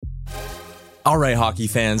All right, hockey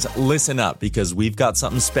fans, listen up because we've got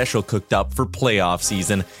something special cooked up for playoff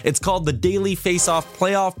season. It's called the Daily Face-Off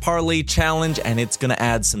Playoff Parlay Challenge, and it's going to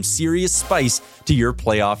add some serious spice to your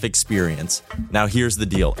playoff experience. Now, here's the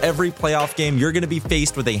deal. Every playoff game, you're going to be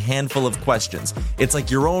faced with a handful of questions. It's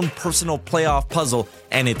like your own personal playoff puzzle,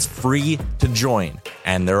 and it's free to join.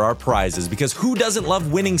 And there are prizes, because who doesn't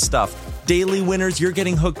love winning stuff? Daily winners, you're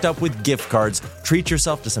getting hooked up with gift cards. Treat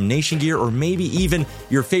yourself to some Nation gear or maybe even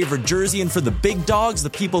your favorite jersey. And for the big dogs, the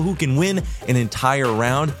people who can win an entire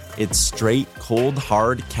round, it's straight, cold,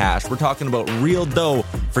 hard cash. We're talking about real dough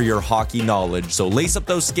for your hockey knowledge. So lace up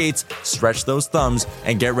those skates, stretch those thumbs,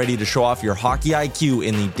 and get ready to show off your hockey IQ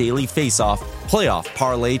in the Daily Face-Off Playoff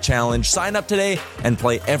Parlay Challenge. Sign up today and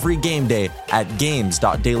play every game day at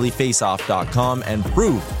games.dailyfaceoff.com and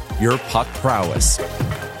prove your puck prowess.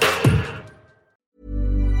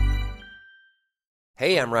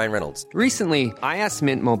 Hey, I'm Ryan Reynolds. Recently, I asked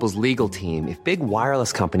Mint Mobile's legal team if big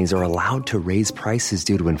wireless companies are allowed to raise prices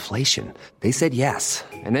due to inflation. They said yes.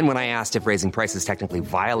 And then when I asked if raising prices technically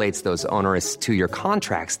violates those onerous two-year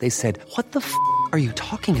contracts, they said, "What the f*** are you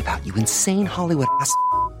talking about, you insane Hollywood ass?"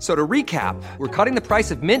 So to recap, we're cutting the price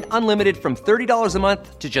of Mint Unlimited from $30 a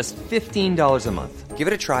month to just $15 a month. Give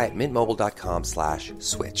it a try at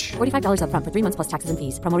mintmobile.com/switch. $45 up front for 3 months plus taxes and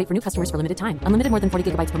fees. Promo rate for new customers for limited time. Unlimited more than 40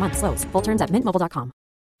 gigabytes per month. Slows full terms at mintmobile.com.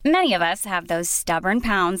 Many of us have those stubborn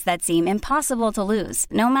pounds that seem impossible to lose,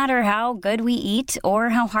 no matter how good we eat or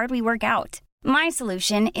how hard we work out. My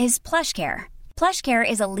solution is PlushCare. PlushCare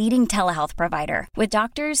is a leading telehealth provider with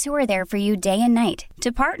doctors who are there for you day and night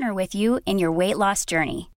to partner with you in your weight loss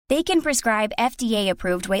journey. They can prescribe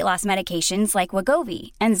FDA-approved weight loss medications like Wegovy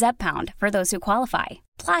and Zepbound for those who qualify.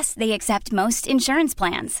 Plus, they accept most insurance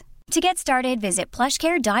plans. To get started, visit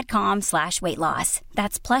plushcare.com/weightloss.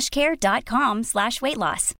 That's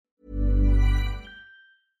plushcare.com/weightloss.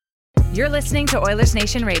 You're listening to Oilers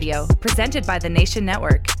Nation Radio, presented by the Nation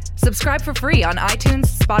Network. Subscribe for free on iTunes,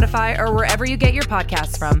 Spotify, or wherever you get your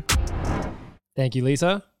podcasts from. Thank you,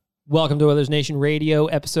 Lisa. Welcome to Oilers Nation Radio.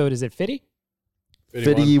 Episode, is it 50?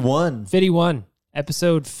 51. 51.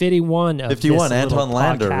 Episode 51 of 51, Anton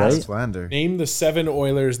Lander, right? Lander. Name the 7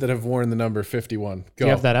 Oilers that have worn the number 51. Go. Do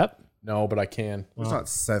you have that up? No, but I can. There's not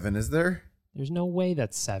 7, is there? There's no way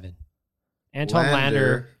that's 7. Anton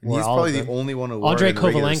Lander. He's probably the only one who wore Andrei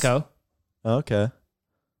Kovalenko. Okay.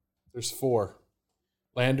 There's 4.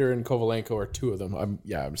 Lander and Kovalenko are 2 of them.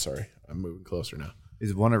 I'm sorry. I'm moving closer now.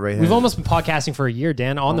 He's one at right hand. We've almost been podcasting for a year,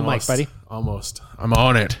 Dan. The mic, buddy. Almost. I'm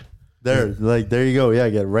on it. There you go. Yeah,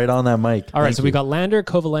 get right on that mic. All right, so we got Lander,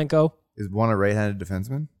 Kovalenko. Is one a right-handed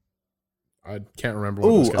defenseman? I can't remember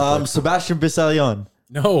what this guy plays. Sebastian Bissalion.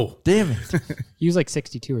 No. Damn it. He was like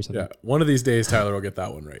 62 or something. Yeah, one of these days Tyler will get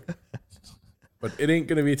that one right. But it ain't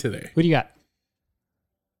going to be today. Who do you got?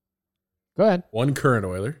 Go ahead. One current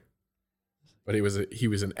Oiler, but he was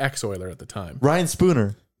an ex-Oiler at the time. Ryan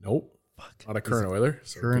Spooner. Nope. Not a current Oiler.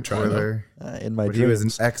 So current Oiler. In my but he was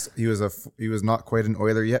an ex. He was not quite an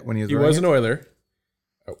Oiler yet when he was. He was an Oiler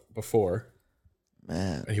before.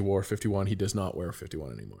 Man. And he wore 51. He does not wear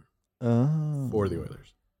 51 anymore. Oh. For the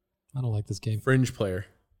Oilers. I don't like this game. Fringe player.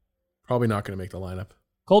 Probably not going to make the lineup.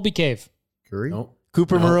 Colby Cave. Curry. Nope.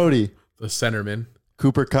 Cooper Marody. The centerman.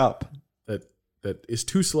 Cooper Cup. That is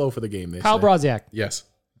too slow for the game. Kyle Brodziak. Yes.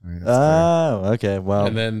 Okay. Well.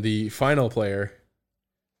 And then the final player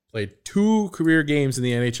played 2 career games in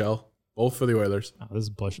the NHL, both for the Oilers. Oh, this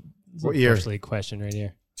is what year? Bush League question right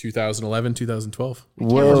here. 2011, 2012. I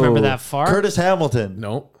can't remember that far. Curtis Hamilton.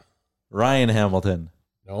 Nope. Ryan Hamilton.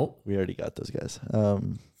 Nope. We already got those guys.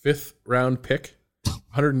 5th round pick,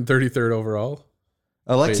 133rd overall.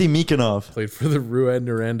 Alexei Mikhanov. Played for the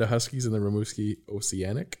Rouyn-Noranda Huskies and the Rimouski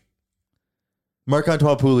Oceanic.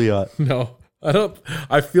 Marc-Antoine Pouliot. No, I don't.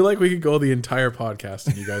 I feel like we could go the entire podcast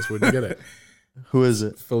and you guys wouldn't get it. Who is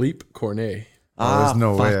it? Philippe Cornet. There's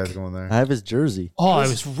no way I was going there. I have his jersey. Oh, I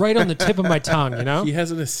was right on the tip of my tongue, you know? He has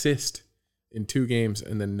an assist in 2 games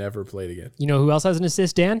and then never played again. You know who else has an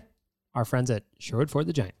assist, Dan? Our friends at Sherwood Ford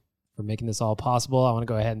the Giant for making this all possible. I want to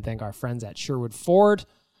go ahead and thank our friends at Sherwood Ford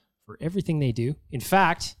for everything they do. In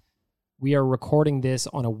fact, we are recording this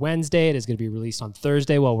on a Wednesday. It is going to be released on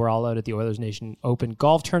Thursday while we're all out at the Oilers Nation Open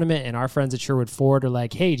Golf Tournament. And our friends at Sherwood Ford are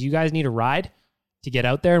like, hey, do you guys need a ride to get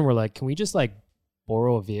out there? And we're like, can we just like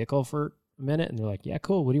borrow a vehicle for a minute? And they're like, yeah,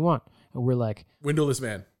 cool. What do you want? And we're like, windowless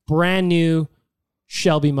van. Brand new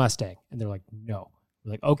Shelby Mustang. And they're like, no.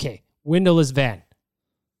 We're like, okay, windowless van.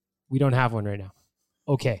 We don't have one right now.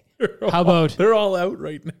 Okay. How about They're all out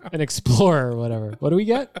right now. an Explorer or whatever? What do we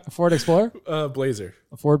get? A Ford Explorer? Blazer.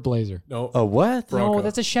 A Ford Blazer. No. A what? Bronco. No,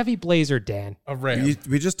 that's a Chevy Blazer, Dan. A Ram.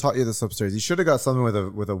 We just taught you this upstairs. You should have got something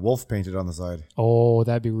with a wolf painted on the side. Oh,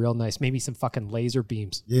 that'd be real nice. Maybe some fucking laser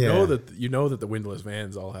beams. Yeah. You know that the windless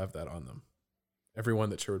vans all have that on them. Everyone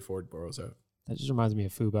that Sherwood Ford borrows out. That just reminds me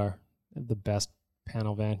of FUBAR, the best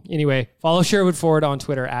panel van. Anyway, follow Sherwood Ford on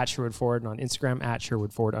Twitter at Sherwood Ford and on Instagram at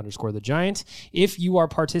Sherwood Ford _the Giant. If you are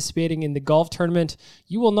participating in the golf tournament,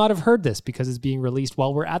 you will not have heard this because it's being released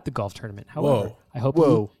while we're at the golf tournament. However, Whoa. I hope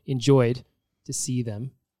you enjoyed to see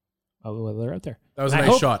them while they're out there. That was And a I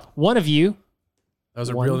nice hope shot. One of you That was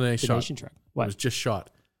a won really nice the shot. nation track. It What? was just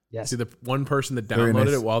shot. Yes. See, the one person that Very downloaded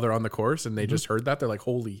nice. it while they're on the course and they just heard that, they're like,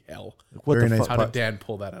 holy hell. What Very the nice fuck? How did Dan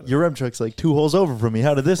pull that out of Your Remchuck's like 2 holes over from me.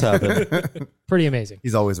 How did this happen? Pretty amazing.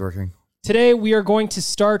 He's always working. Today, we are going to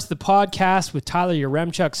start the podcast with Tyler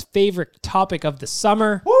Yaremchuk's favorite topic of the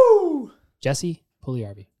summer. Woo! Jesse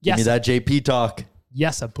Pugliarvi. Give me that JP talk.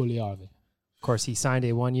 Yes, a Pugliarvi. Of course, he signed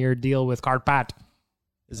a 1-year deal with Karpat.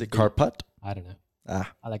 Is it Carput? I don't know.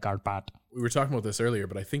 Ah, I like Karpat. We were talking about this earlier,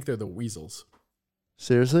 but I think they're the weasels.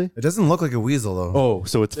 seriously? It doesn't look like a weasel though. Oh,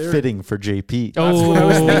 so it's fitting for JP. That's what I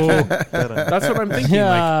was thinking. That's what I'm thinking.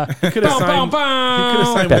 Yeah. Like, he could have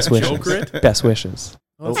signed, Best with wishes. Jokerit. Best wishes.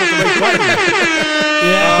 Oh, that's not the right button.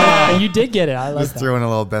 Yeah, you did get it. I like Just that. throw in a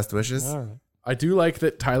little best wishes. All right. I do like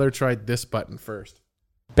that Tyler tried this button first.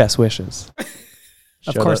 Best wishes. Of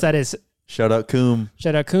Shout course, out- that is Shout out Coombe.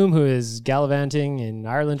 Shout out Coombe, who is gallivanting in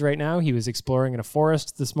Ireland right now. He was exploring in a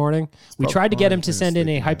forest this morning. We tried to get him to send in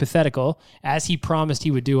a hypothetical, as he promised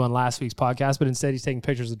he would do on last week's podcast, but instead he's taking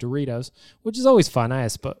pictures of Doritos, which is always fun, I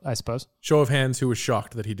suppose. Show of hands who was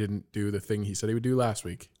shocked that he didn't do the thing he said he would do last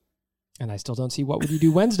week. And I still don't see what would you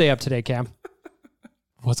do Wednesday up today, Cam.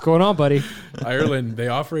 What's going on, buddy? Ireland, they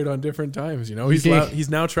operate on different times. You know, You dig? he's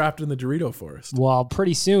now trapped in the Dorito forest. Well,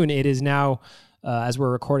 pretty soon it is now, as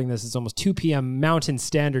we're recording this, it's almost 2 p.m. Mountain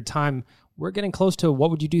Standard Time. We're getting close to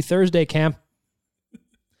what would you do Thursday, Cam?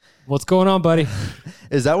 What's going on, buddy?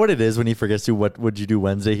 Is that what it is when he forgets to what would you do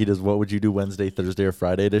Wednesday? He does what would you do Wednesday, Thursday, or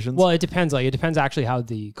Friday editions? Well, it depends. Like, it depends actually how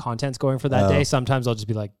the content's going for that day. Sometimes I'll just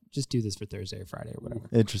be like, just do this for Thursday or Friday or whatever.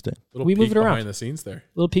 Interesting. Little We peek move it around. behind the scenes there.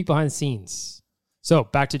 Little peek behind the scenes. So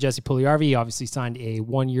back to Jesse Pugliarvi. He obviously signed a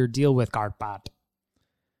 1-year deal with Karpat.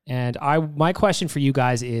 And my question for you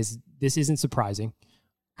guys is, this isn't surprising.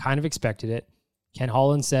 Kind of expected it. Ken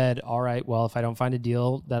Holland said, all right, well, if I don't find a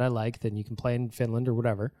deal that I like, then you can play in Finland or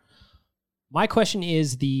whatever. My question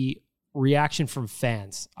is the reaction from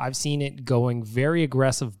fans. I've seen it going very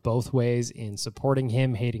aggressive both ways in supporting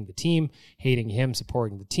him, hating the team, hating him,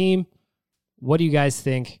 supporting the team. What do you guys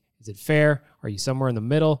think? Is it fair? Are you somewhere in the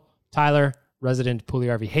middle? Tyler, resident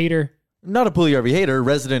Pugliarvi hater. Not a Pugliarvi hater,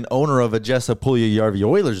 resident owner of a Jessa Pugliarvi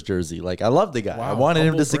Oilers jersey. Like, I love the guy. I Wow, wanted him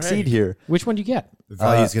humble to succeed brag. here. Which one do you get? The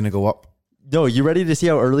value's going to go up. No, you ready to see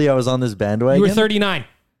how early I was on this bandwagon? You were 39.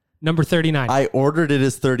 Number 39. I ordered it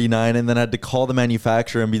as 39 and then had to call the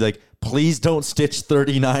manufacturer and be like, please don't stitch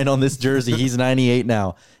 39 on this jersey. He's 98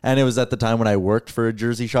 now. And it was at the time when I worked for a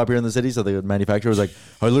jersey shop here in the city. So the manufacturer was like,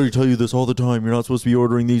 I literally tell you this all the time. You're not supposed to be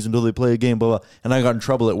ordering these until they play a game, blah, blah. And I got in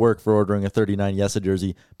trouble at work for ordering a 39 Yesa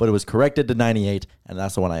jersey, but it was corrected to 98. And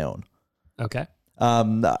that's the one I own. Okay. I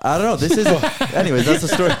don't know. This is, anyways, that's the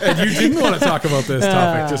story. And you didn't want to talk about this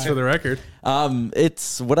topic, just for the record.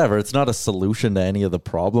 It's whatever. It's not a solution to any of the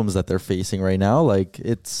problems that they're facing right now. Like,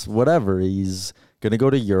 it's whatever. He's going to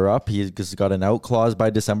go to Europe. He's got an out clause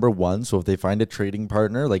by December 1. So if they find a trading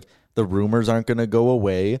partner, like, the rumors aren't going to go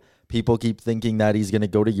away. People keep thinking that he's going to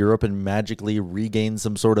go to Europe and magically regain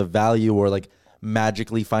some sort of value or like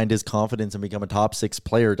magically find his confidence and become a top 6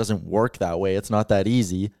 player. It doesn't work that way. It's not that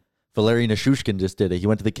easy. Valeri Nichushkin just did it. He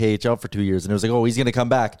went to the KHL for 2 years and it was like, oh, he's going to come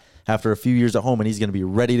back after a few years at home and he's going to be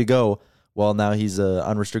ready to go. Well, now he's an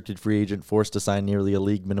unrestricted free agent forced to sign nearly a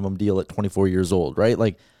league minimum deal at 24 years old, right?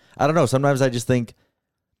 Like, I don't know. Sometimes I think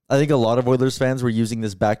a lot of Oilers fans were using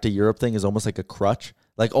this back to Europe thing as almost like a crutch.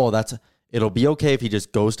 Like, oh, it'll be okay if he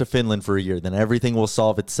just goes to Finland for a year, then everything will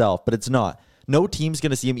solve itself. But it's not. No team's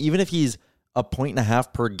going to see him, even if he's a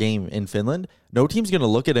 1.5 per game in Finland. No team's going to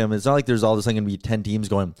look at him. It's not like there's all of a sudden going to be 10 teams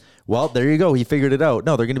going, well, there you go. He figured it out.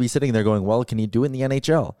 No, they're going to be sitting there going, well, can he do it in the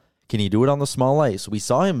NHL? Can he do it on the small ice? We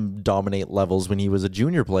saw him dominate levels when he was a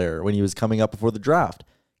junior player, when he was coming up before the draft.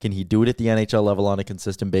 Can he do it at the NHL level on a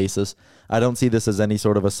consistent basis? I don't see this as any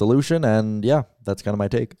sort of a solution. And yeah, that's kind of my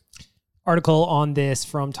take. Article on this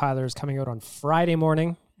from Tyler is coming out on Friday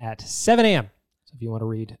morning at 7 a.m. So if you want to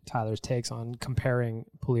read Tyler's takes on comparing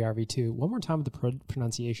Pugliarvi to, one more time with the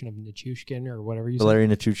pronunciation of Nichushkin or whatever you said. Valeri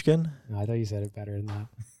Nichushkin? No, I thought you said it better than that.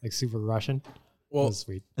 Like super Russian. Well, was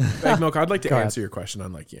sweet. Bag Milk, I'd like to Go answer your question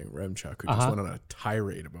on like Remchuk, who just went on a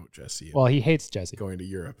tirade about Jesse. Well, he hates Jesse. Going to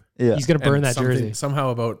Europe. Yeah. He's going to burn And that jersey. Somehow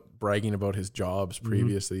about bragging about his jobs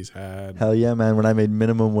previous that he's had. Hell yeah, man. When I made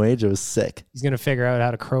minimum wage, it was sick. He's going to figure out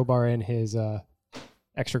how to crowbar in his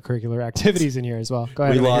extracurricular activities in here as well. Go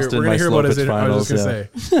ahead. We lost in We're my going to hear about his Slopitz I was just finals. going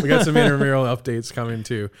to say, we got some intramural updates coming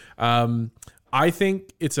too. I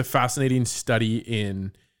think it's a fascinating study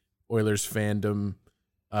in Oilers fandom,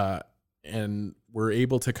 and we're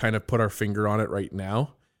able to kind of put our finger on it right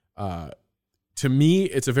now. To me,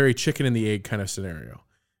 it's a very chicken and the egg kind of scenario.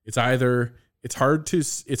 It's hard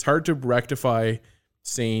to rectify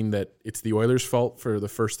saying that it's the Oilers' fault for the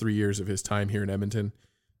first 3 years of his time here in Edmonton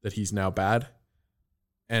that he's now bad,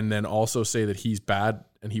 and then also say that he's bad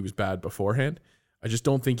and he was bad beforehand. I just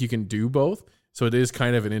don't think you can do both. So it is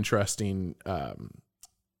kind of an interesting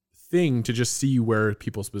thing to just see where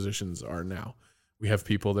people's positions are now. We have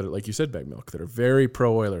people that, like you said, Bag Milk, that are very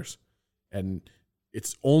pro Oilers, and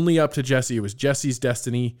it's only up to Jesse. It was Jesse's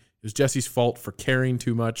destiny. It was Jesse's fault for caring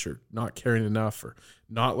too much or not caring enough or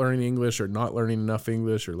not learning English or not learning enough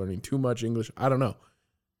English or learning too much English. I don't know.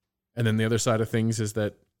 And then the other side of things is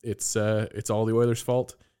that it's all the Oilers'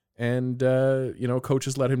 fault. And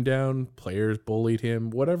coaches let him down, players bullied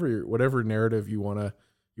him, whatever narrative you want to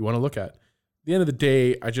look at. At the end of the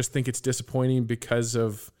day, I just think it's disappointing because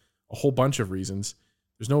of a whole bunch of reasons.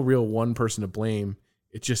 There's no real one person to blame.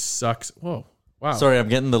 It just sucks. Whoa, wow. Sorry, I'm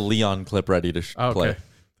getting the Leon clip ready to play.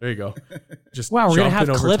 There you go. Just Wow, we're going to have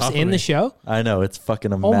jumping over clips top of in me. the show? I know, it's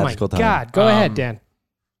fucking a Oh my magical time. God. Go ahead, Dan.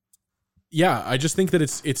 Yeah, I just think that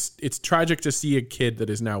it's tragic to see a kid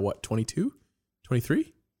that is now, what, 22?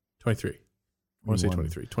 23? 23. I want to say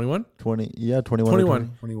 23. 21? 20, yeah, 21.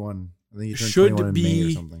 21. 21. I think he turned 21 in May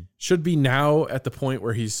or something. Should be now at the point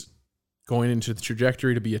where he's going into the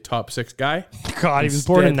trajectory to be a top 6 guy. God, he was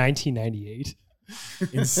born in 1998.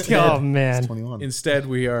 Oh, man. 21. Instead,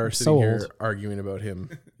 we are sitting So here old. arguing about him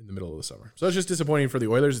in the middle of the summer. So it's just disappointing for the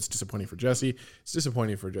Oilers. It's disappointing for Jesse. It's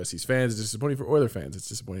disappointing for Jesse's fans. It's disappointing for Oiler fans. It's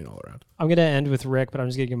disappointing all around. I'm going to end with Rick, but I'm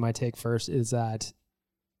just going to give my take first, is that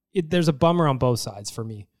there's a bummer on both sides for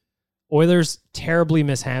me. Oilers terribly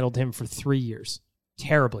mishandled him for 3 years.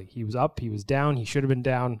 Terribly. He was up, he was down, he should have been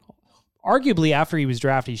down. Arguably, after he was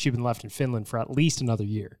drafted, he should have been left in Finland for at least another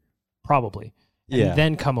year. Probably. And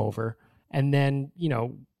then come over. And then,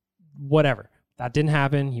 whatever. That didn't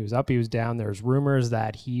happen. He was up, he was down. There's rumors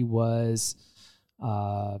that he was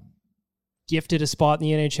gifted a spot in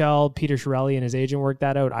the NHL. Peter Chiarelli and his agent worked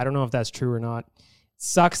that out. I don't know if that's true or not.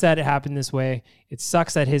 Sucks that it happened this way. It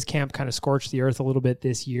sucks that his camp kind of scorched the earth a little bit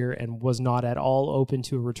this year and was not at all open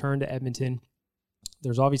to a return to Edmonton.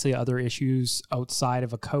 There's obviously other issues outside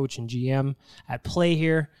of a coach and GM at play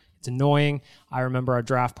here. It's annoying. I remember our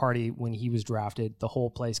draft party when he was drafted, the whole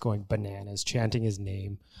place going bananas, chanting his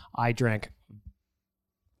name. I drank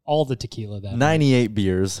all the tequila that 98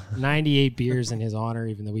 beers. 98 beers in his honor,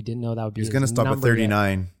 even though we didn't know that would be He's his going to stop at number yet.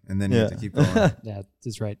 39, and then you have to keep going. Yeah,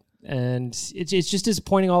 that's right. And it's just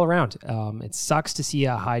disappointing all around. It sucks to see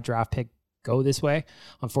a high draft pick go this way.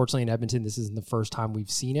 Unfortunately, in Edmonton, this isn't the first time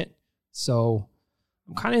we've seen it. So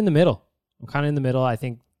I'm kind of in the middle. I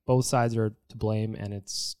think both sides are to blame, and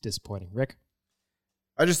it's disappointing. Rick?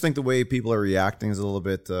 I just think the way people are reacting is a little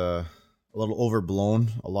bit, a little overblown.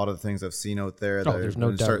 A lot of the things I've seen out there, there's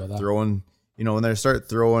no doubt about that. Throwing, when they start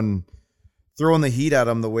throwing the heat at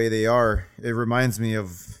them the way they are, it reminds me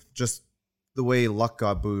of just the way Luck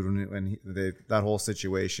got booed when that whole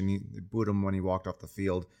situation. They booed him when he walked off the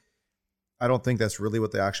field. I don't think that's really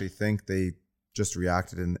what they actually think. They just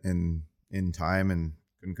reacted in time and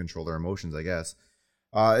couldn't control their emotions, I guess.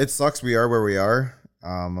 It sucks we are where we are.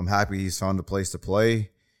 I'm happy he's found a place to play.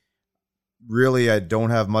 Really, I don't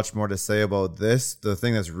have much more to say about this. The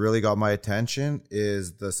thing that's really got my attention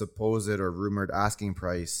is the supposed or rumored asking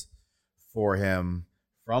price for him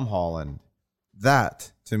from Holland.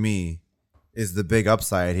 That, to me, is the big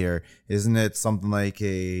upside here. Isn't it something like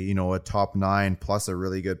a top 9 plus a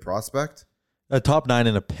really good prospect? A top 9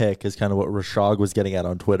 and a pick is kind of what Rashog was getting at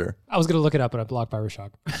on Twitter. I was going to look it up, but I'm blocked by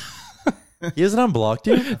Rashog. He hasn't unblocked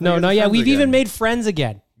you? No, yeah. We've even made friends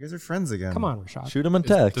again. You guys are friends again. Come on, Rashog. Shoot him in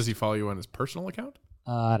text. Does he follow you on his personal account?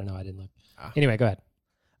 I don't know. I didn't look. Anyway, go ahead.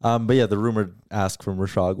 But yeah, the rumored ask from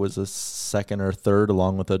Rashog was a second or third,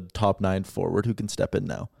 along with a top 9 forward who can step in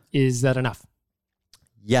now. Is that enough?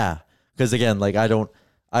 Yeah, because again, like I don't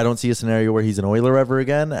see a scenario where he's an Oiler ever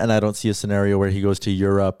again, and I don't see a scenario where he goes to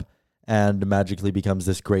Europe and magically becomes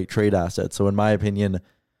this great trade asset. So in my opinion,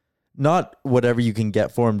 not whatever you can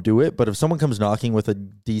get for him, do it. But if someone comes knocking with a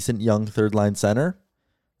decent young third line center,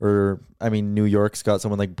 Or, I mean, New York's got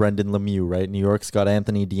someone like Brendan Lemieux, right? New York's got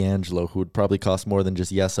Anthony D'Angelo, who would probably cost more than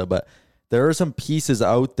just Yessa. But there are some pieces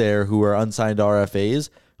out there who are unsigned RFAs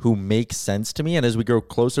who make sense to me. And as we go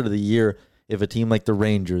closer to the year, if a team like the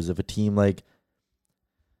Rangers, if a team like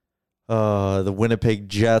the Winnipeg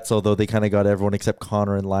Jets, although they kind of got everyone except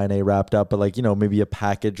Connor and Laine wrapped up, but like, you know, maybe a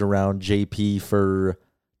package around JP for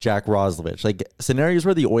Jack Roslovich, like scenarios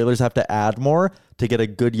where the Oilers have to add more to get a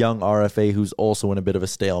good young RFA who's also in a bit of a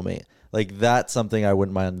stalemate. Like that's something I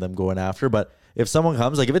wouldn't mind them going after. But if someone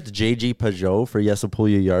comes, like if it's JG Pajot for Jesse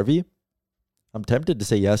Puljujärvi, I'm tempted to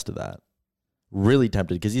say yes to that. Really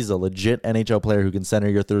tempted because he's a legit NHL player who can center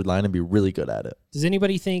your third line and be really good at it. Does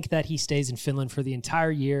anybody think that he stays in Finland for the entire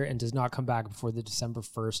year and does not come back before the December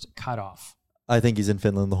 1st cutoff? I think he's in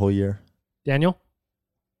Finland the whole year. Daniel?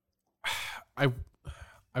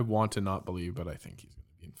 I want to not believe, but I think he's going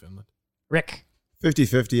to be in Finland. Rick?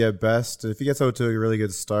 50-50 at best. If he gets out to a really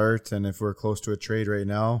good start, and if we're close to a trade right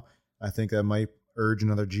now, I think that might urge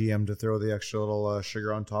another GM to throw the extra little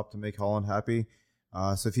sugar on top to make Holland happy.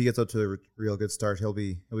 So if he gets out to a real good start, he'll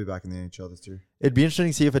be back in the NHL this year. It'd be interesting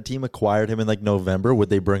to see if a team acquired him in like November, would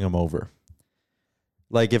they bring him over?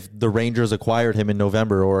 Like if the Rangers acquired him in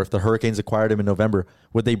November, or if the Hurricanes acquired him in November,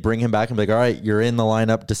 would they bring him back and be like, all right, you're in the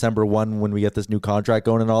lineup December 1 when we get this new contract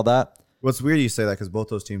going and all that? Well, it's weird you say that because both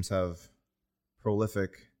those teams have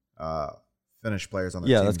prolific Finnish players on their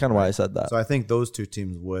team. Yeah, that's kind of why I said that. So I think those two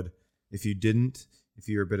teams would. If you didn't, if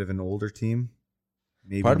you're a bit of an older team,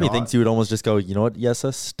 maybe Part of me not. thinks you would almost just go, you know what,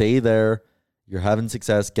 Yessa, stay there. You're having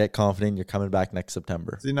success. Get confident. You're coming back next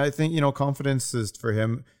September. And I think, confidence is for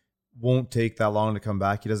him won't take that long to come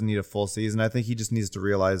back. He doesn't need a full season. I think he just needs to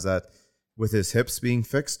realize that with his hips being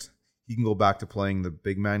fixed, he can go back to playing the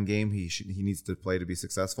big man game. He needs to play to be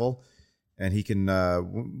successful. And he can,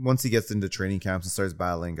 once he gets into training camps and starts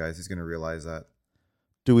battling guys, he's going to realize that.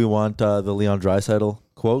 Do we want the Leon Draisaitl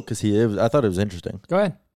quote? Because I thought it was interesting. Go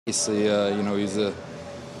ahead. Obviously, he's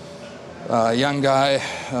a young guy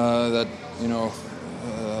that,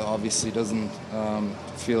 obviously doesn't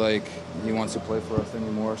feel like he wants to play for us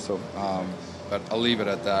anymore. So, but I'll leave it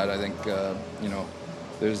at that. I think,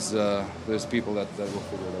 there's people that will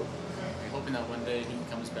figure it out. Are you hoping that one day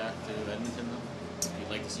he comes back to Edmonton, though? You'd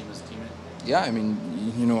like to see him as a teammate? Yeah, I mean,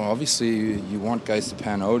 obviously you want guys to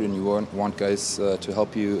pan out and you want guys to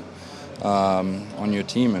help you on your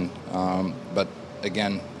team. And but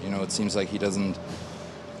again, it seems like he doesn't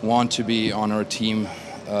want to be on our team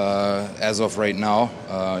as of right now.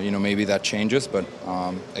 Maybe that changes, but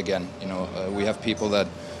again, we have people that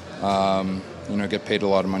get paid a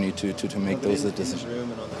lot of money to make those decisions. In the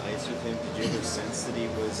room and on the ice with him, did you ever sense that he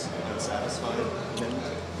was unsatisfied?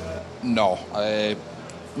 No,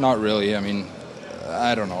 not really. I mean,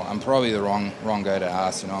 I don't know. I'm probably the wrong guy to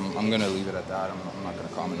ask. I'm going to leave it at that. I'm not going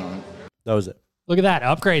to comment on it. That was it. Look at that.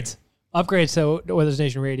 Upgrades. So Oilers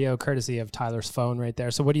Nation Radio, courtesy of Tyler's phone right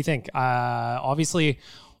there. So what do you think? Obviously,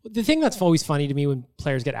 the thing that's always funny to me when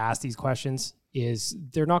players get asked these questions is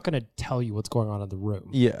they're not going to tell you what's going on in the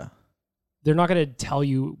room. Yeah. They're not going to tell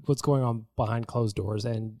you what's going on behind closed doors.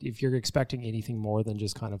 And if you're expecting anything more than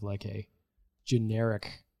just kind of like a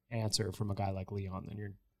generic answer from a guy like Leon, then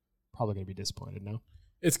you're probably going to be disappointed, no?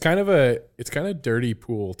 It's kind of dirty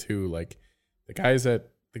pool too. Like the guys at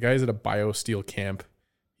a BioSteel camp,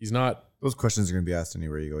 he's not. Those questions are going to be asked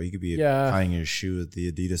anywhere you go. He could be tying his shoe at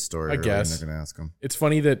the Adidas store. I guess they're going to ask him. It's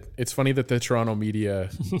funny that the Toronto media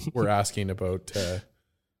were asking about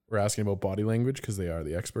body language because they are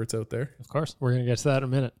the experts out there. Of course, we're going to get to that in a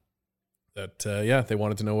minute. That they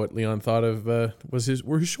wanted to know what Leon thought of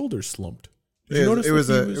were his shoulders slumped. It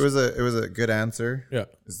was a good answer. Yeah,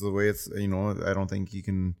 is the way it's. I don't think you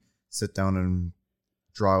can sit down and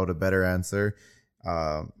draw out a better answer.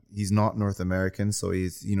 He's not North American, so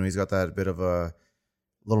he's got that bit of a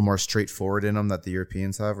little more straightforward in him that the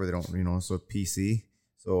Europeans have, where they don't so PC.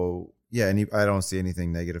 So yeah, and I don't see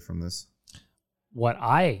anything negative from this. What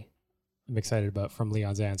I am excited about from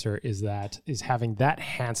Leon's answer is having that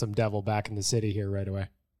handsome devil back in the city here right away.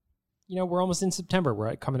 We're almost in September.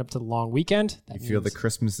 We're coming up to the long weekend. You feel the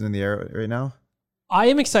Christmas in the air right now? I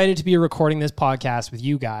am excited to be recording this podcast with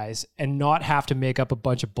you guys and not have to make up a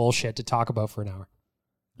bunch of bullshit to talk about for an hour.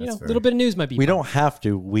 A little bit of news might be. We don't have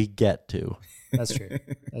to. We get to. That's true.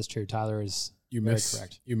 That's true. Tyler is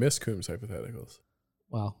correct. You miss Coombs hypotheticals.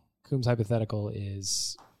 Well, Coombs hypothetical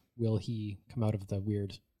is, will he come out of the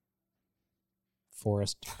weird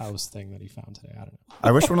forest house thing that he found today? I don't know.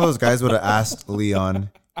 I wish one of those guys would have asked Leon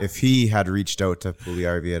if he had reached out to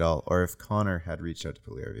Puljujärvi at all, or if Connor had reached out to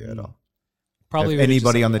Puljujärvi at all. Probably Have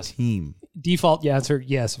anybody on the team. Default answer,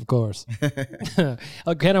 yes, of course.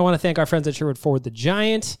 Again, I want to thank our friends at Sherwood Ford the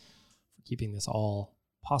Giant for keeping this all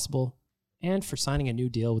possible and for signing a new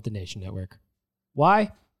deal with the Nation Network.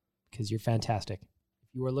 Why? Because you're fantastic.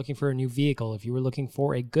 If you are looking for a new vehicle, if you are looking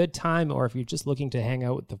for a good time, or if you're just looking to hang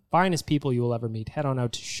out with the finest people you will ever meet, head on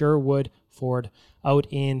out to Sherwood Ford out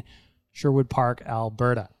in Sherwood Park,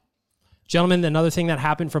 Alberta. Gentlemen, another thing that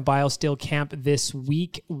happened from BioSteel Camp this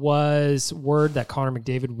week was word that Connor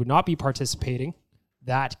McDavid would not be participating.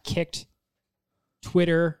 That kicked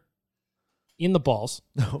Twitter in the balls.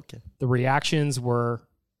 Okay. The reactions were,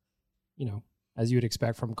 as you would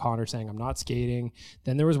expect from Connor saying, I'm not skating.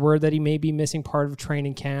 Then there was word that he may be missing part of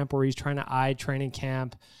training camp, or he's trying to eye training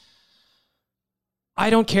camp.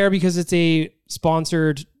 I don't care because it's a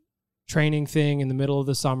sponsored training thing in the middle of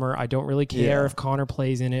the summer. I don't really care if Connor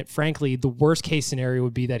plays in it. Frankly, the worst case scenario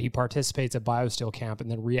would be that he participates at BioSteel Camp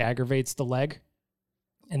and then re-aggravates the leg,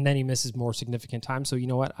 and then he misses more significant time. So you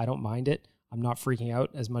know what? I don't mind it. I'm not freaking out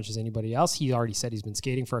as much as anybody else. He already said he's been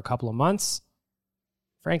skating for a couple of months.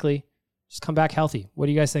 Frankly, just come back healthy. What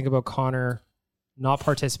do you guys think about Connor not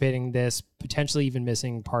participating in this, potentially even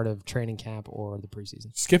missing part of training camp or the preseason?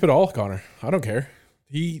 Skip it all, Connor. I don't care.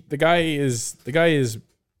 The guy is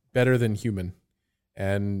better than human,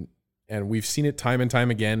 and we've seen it time and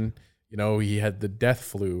time again. He had the death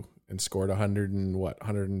flu and scored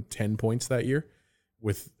 110 points that year,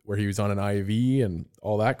 where he was on an IV and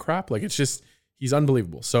all that crap. Like, it's just, he's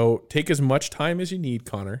unbelievable. So take as much time as you need,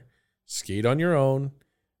 Connor. Skate on your own.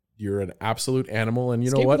 You're an absolute animal, and you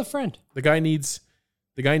skate know what? With a friend. The guy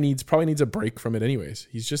probably needs a break from it anyways.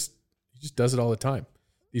 He just does it all the time.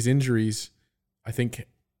 These injuries, I think,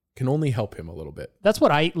 can only help him a little bit. That's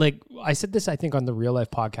what I said this, I think, on the Real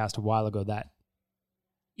Life podcast a while ago, that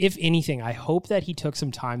if anything, I hope that he took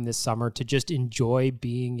some time this summer to just enjoy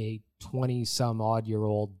being a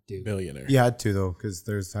 20-some-odd-year-old dude. Millionaire. He had to, though, because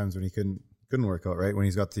there's times when he couldn't work out, right? When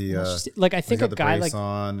he's got the I think a guy like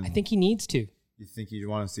on, I think he needs to. You think you'd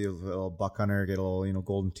want to see a little buck hunter get a little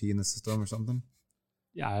golden tee in the system or something?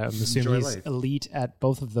 Yeah, I'm assuming he's elite at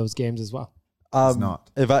both of those games as well. He's not.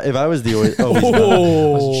 If I was the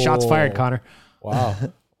Oilers, shots fired, Connor. Wow.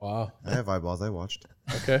 I have eyeballs. I watched.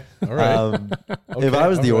 Okay, all right. If I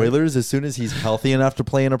was the Oilers, as soon as he's healthy enough to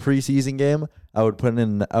play in a preseason game, I would put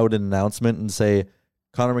out an announcement and say,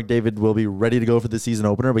 Connor McDavid will be ready to go for the season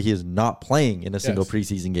opener, but he is not playing in a single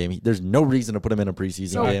preseason game. There's no reason to put him in a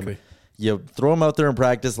preseason game. You throw him out there in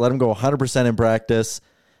practice, let him go 100% in practice,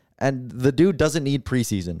 and the dude doesn't need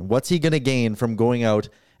preseason. What's he going to gain from going out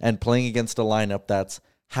and playing against a lineup that's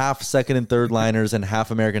half second and third liners and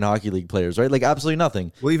half American Hockey League players, right? Like, absolutely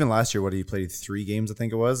nothing. Well, even last year, he played 3 games, I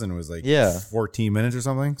think it was, and it was like 14 minutes or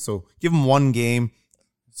something. So give him 1 game,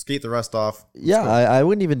 skate the rest off. Yeah, I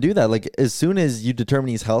wouldn't even do that. Like, as soon as you determine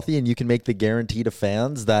he's healthy and you can make the guarantee to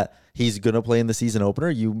fans that he's going to play in the season opener,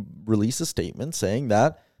 you release a statement saying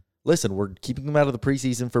that, listen, we're keeping him out of the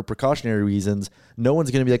preseason for precautionary reasons. No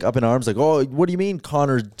one's going to be like up in arms like, oh, what do you mean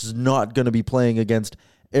Connor's not going to be playing against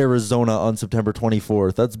Arizona on September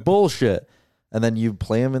 24th? That's bullshit. And then you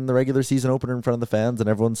play him in the regular season opener in front of the fans and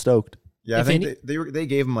everyone's stoked. Yeah, I think they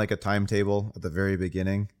gave him like a timetable at the very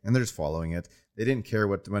beginning, and they're just following it. They didn't care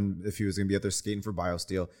if he was going to be out there skating for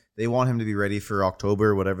BioSteel. They want him to be ready for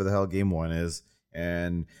October, whatever the hell game 1 is.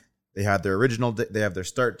 And they had their original, they have their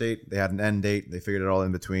start date, they had an end date, they figured it all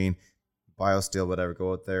in between. BioSteel, whatever,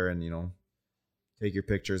 go out there and take your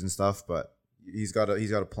pictures and stuff. But he's got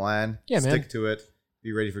a plan. Yeah, stick to it.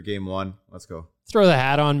 Be ready for game 1. Let's go. Throw the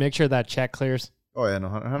hat on. Make sure that check clears. Oh, yeah, no,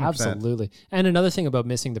 100%. Absolutely. And another thing about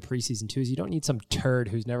missing the preseason, too, is you don't need some turd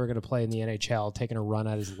who's never going to play in the NHL taking a run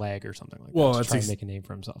at his leg or something like that to try and make a name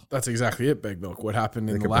for himself. That's exactly it, Big Milk. What happened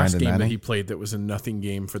in the last game that he played that was a nothing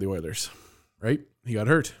game for the Oilers, right? He got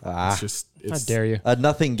hurt. How dare you. A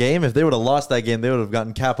nothing game? If they would have lost that game, they would have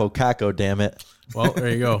gotten Capo Caco, damn it. Well, there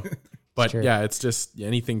you go. But yeah, it's just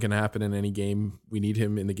anything can happen in any game. We need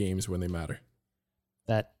him in the games when they matter.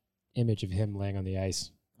 That image of him laying on the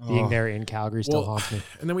ice, being there in Calgary still haunts me.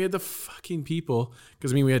 And then we had the fucking people,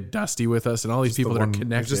 because we had Dusty with us and all these people that are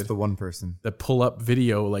connected. Just the one person that pull up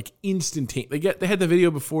video like instantaneously. They had the video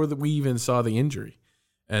before that we even saw the injury,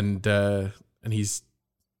 and we're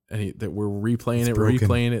replaying it. We're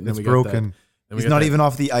replaying it, and then we broken. Got that. He's not even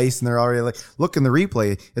off the ice, and they're already like, look in the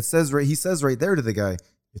replay. It says he says right there to the guy,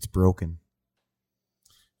 it's broken.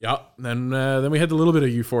 Yeah. And then we had a little bit of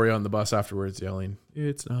euphoria on the bus afterwards, yelling,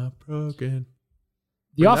 "It's not broken."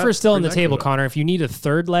 The offer is still on the table, Connor. If you need a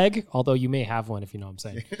third leg, although you may have one, if you know what I'm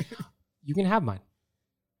saying, you can have mine.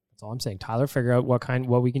 That's all I'm saying. Tyler, figure out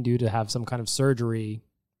what we can do to have some kind of surgery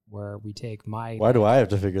where we take my... Why do I have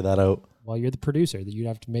to figure that out? Well, you're the producer. That you'd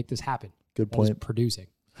have to make this happen. Good That is point. producing.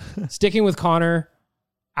 Sticking with Connor,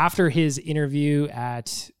 after his interview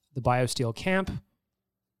at the BioSteel camp,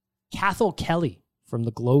 Cathal Kelly from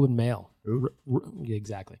the Globe and Mail,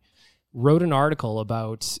 exactly, wrote an article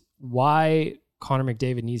about why Connor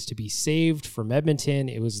McDavid needs to be saved from Edmonton.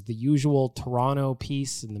 It was the usual Toronto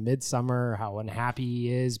piece in the midsummer, how unhappy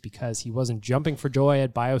he is because he wasn't jumping for joy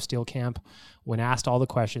at BioSteel camp when asked all the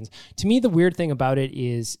questions. To me, the weird thing about it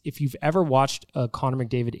is if you've ever watched a Connor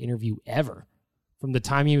McDavid interview ever, from the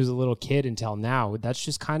time he was a little kid until now, that's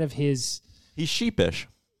just kind of his... He's sheepish.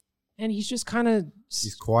 And he's just kind of...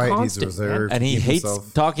 He's quiet, he's reserved. And he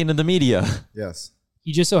hates talking to the media. Yes.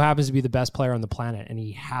 He just so happens to be the best player on the planet, and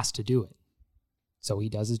he has to do it. So he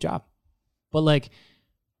does his job. But like,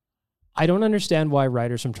 I don't understand why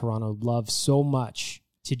writers from Toronto love so much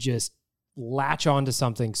to just latch onto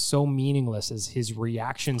something so meaningless as his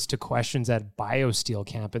reactions to questions at BioSteel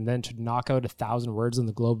camp, and then to knock out 1,000 words in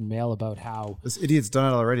the Globe and Mail about how... This idiot's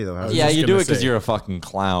done it already, though. Yeah, you do it because you're a fucking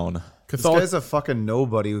clown. This guy's a fucking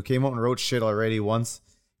nobody who came out and wrote shit already once,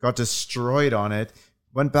 got destroyed on it,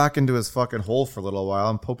 went back into his fucking hole for a little while,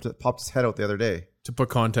 and popped his head out the other day. To put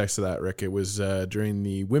context to that, Rick, it was during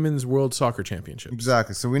the Women's World Soccer Championships.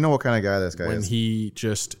 Exactly. So we know what kind of guy this guy is. When he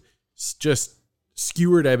just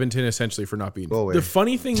skewered Edmonton essentially for not being. The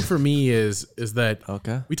funny thing for me is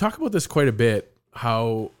that we talk about this quite a bit,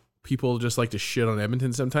 how people just like to shit on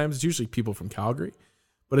Edmonton sometimes. It's usually people from Calgary.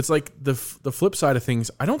 But it's like the flip side of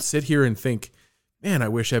things. I don't sit here and think, man, I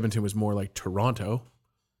wish Edmonton was more like Toronto.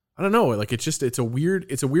 I don't know. Like it's a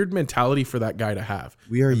weird mentality for that guy to have.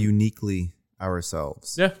 We are uniquely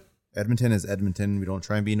ourselves. Yeah. Edmonton is Edmonton. We don't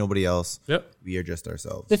try and be nobody else. Yep. We are just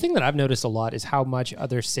ourselves. The thing that I've noticed a lot is how much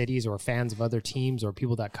other cities or fans of other teams or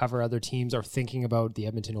people that cover other teams are thinking about the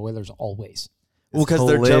Edmonton Oilers always. Well, because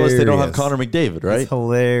they're jealous they don't have Connor McDavid, right? It's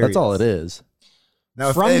hilarious. That's all it is.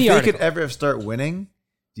 Now, if they could ever start winning,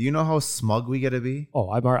 do you know how smug we get to be? Oh,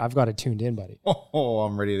 I've got it tuned in, buddy. Oh,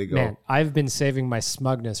 I'm ready to go. Man, I've been saving my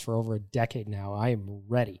smugness for over a decade now. I am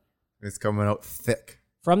ready. It's coming out thick.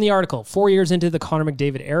 From the article, 4 years into the Connor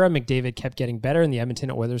McDavid era, McDavid kept getting better and the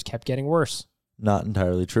Edmonton Oilers kept getting worse. Not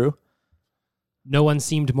entirely true. No one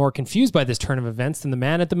seemed more confused by this turn of events than the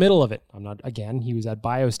man at the middle of it. He was at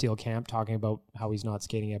BioSteel camp talking about how he's not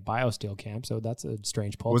skating at BioSteel camp, so that's a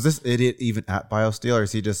strange pull. Was this idiot even at BioSteel, or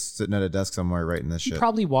is he just sitting at a desk somewhere writing this shit? He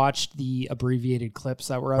probably watched the abbreviated clips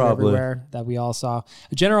that were out everywhere that we all saw.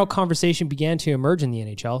 A general conversation began to emerge in the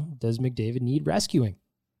NHL. Does McDavid need rescuing?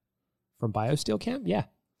 From BioSteel camp? Yeah.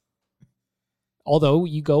 Although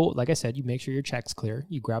you go, like I said, you make sure your check's clear.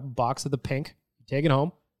 You grab a box of the pink, you take it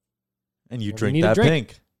home. And you drink that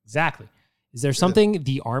pink. Exactly. Is there something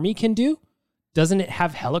the Army can do? Doesn't it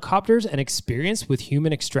have helicopters and experience with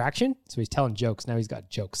human extraction? So he's telling jokes. Now he's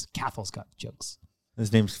got jokes. Cathal's got jokes.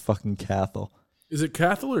 His name's fucking Cathal. Is it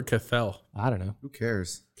Cathal or Cathal? I don't know. Who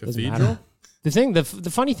cares? Cathedral?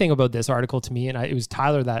 The funny thing about this article to me, and it was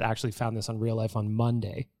Tyler that actually found this on Real Life on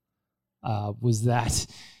Monday, was that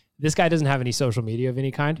this guy doesn't have any social media of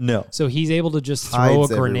any kind. No. So he's able to just throw a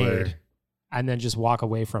grenade everywhere. and then just walk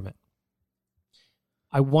away from it.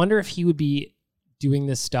 I wonder if he would be doing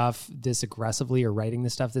this stuff this aggressively or writing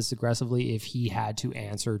this stuff this aggressively if he had to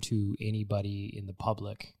answer to anybody in the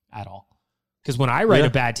public at all. Because when I write a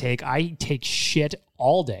bad take, I take shit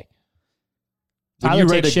all day. Tyler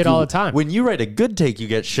takes shit all the time. When you write a good take, you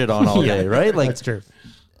get shit on all day, right? Like that's true.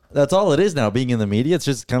 That's all it is now, being in the media. It's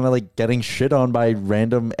just kind of like getting shit on by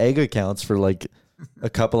random egg accounts for like a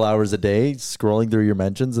couple hours a day, scrolling through your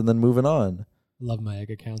mentions and then moving on. Love my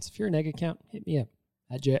egg accounts. If you're an egg account, hit me up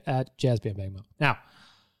at JazzBandBangMo. Now,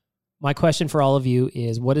 my question for all of you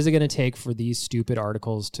is, what is it going to take for these stupid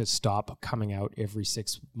articles to stop coming out every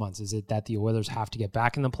 6 months? Is it that the Oilers have to get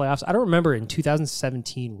back in the playoffs? I don't remember in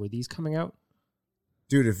 2017, were these coming out?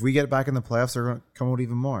 Dude, if we get back in the playoffs, they're going to come out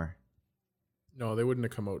even more. No, they wouldn't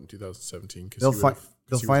have come out in 2017 because They'll he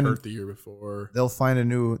find was hurt the year before. They'll find a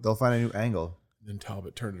new angle. Then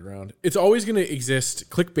Talbot turned it around. It's always going to exist.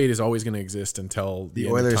 Clickbait is always going to exist until the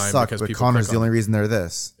end Oilers of time suck, because but people Connor's click the on only it. reason they're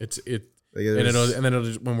this. And then it'll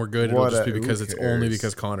just, when we're good, it'll just be because it's only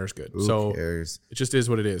because Connor's good. Who cares? It just is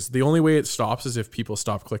what it is. The only way it stops is if people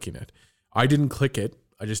stop clicking it. I didn't click it.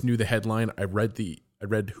 I just knew the headline. I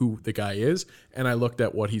read who the guy is, and I looked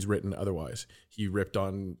at what he's written otherwise. He ripped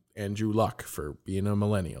on Andrew Luck for being a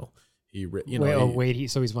millennial. So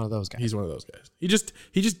he's one of those guys. He's one of those guys. He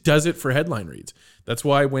just does it for headline reads. That's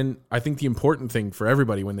why when I think the important thing for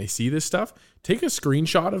everybody when they see this stuff, take a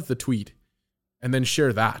screenshot of the tweet and then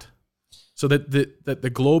share that, so that the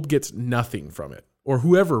Globe gets nothing from it. or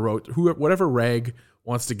whatever rag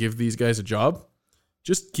wants to give these guys a job,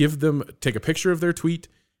 just take a picture of their tweet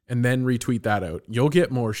and then retweet that out. You'll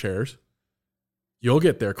get more shares. You'll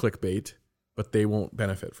get their clickbait, but they won't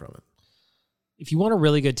benefit from it. If you want a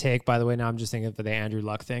really good take, by the way, now I'm just thinking for the Andrew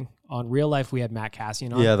Luck thing. On Real Life, we had Matt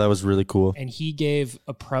Cassian on. Yeah, that was really cool. And he gave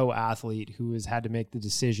a pro athlete who has had to make the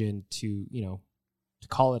decision to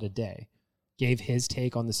call it a day, gave his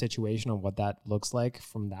take on the situation on what that looks like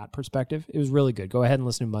from that perspective. It was really good. Go ahead and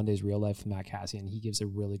listen to Monday's Real Life with Matt Cassian. He gives a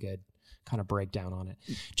really good kind of breakdown on it.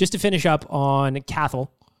 Just to finish up on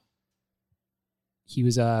Cathal,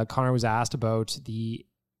 Connor was asked about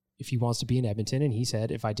if he wants to be in Edmonton, and he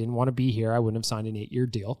said, if I didn't want to be here, I wouldn't have signed an 8-year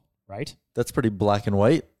deal, right? That's pretty black and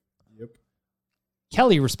white. Yep.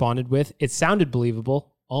 Kelly responded with, it sounded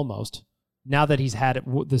believable, almost. Now that he's had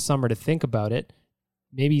the summer to think about it,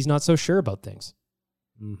 maybe he's not so sure about things.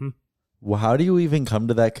 Mm-hmm. Well, how do you even come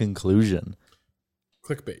to that conclusion?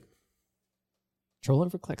 Clickbait.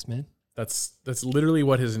 Trolling for clicks, man. That's literally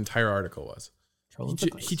what his entire article was.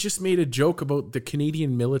 He just made a joke about the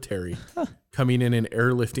Canadian military coming in and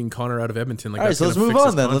airlifting Connor out of Edmonton. All right, so let's move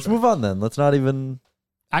on then. Let's not even...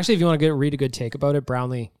 Actually, if you want to read a good take about it,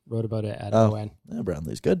 Brownlee wrote about it at ON. Yeah,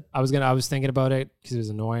 Brownlee's good. I was thinking about it because it was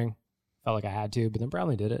annoying. Felt like I had to, but then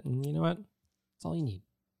Brownlee did it, and you know what? That's all you need.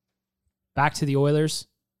 Back to the Oilers.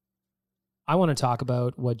 I want to talk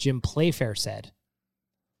about what Jim Playfair said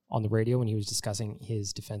on the radio when he was discussing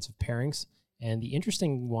his defensive pairings. And the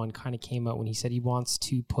interesting one kind of came out when he said he wants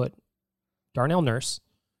to put Darnell Nurse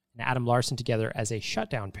and Adam Larsson together as a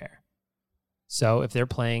shutdown pair. So if they're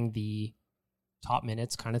playing the top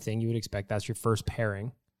minutes kind of thing, you would expect that's your first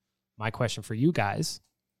pairing. My question for you guys,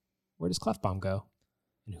 where does Klefbom go?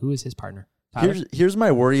 And who is his partner? Here's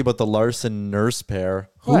my worry about the Larsson-Nurse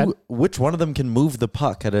pair. Which one of them can move the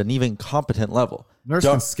puck at an even competent level? Nurse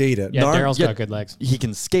can skate it. Yeah, Daryl's got good legs. He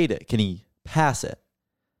can skate it. Can he pass it?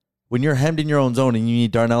 When you're hemmed in your own zone and you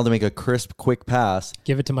need Darnell to make a crisp, quick pass,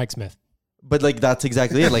 give it to Mike Smith. But that's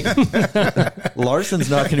exactly it. Larsson's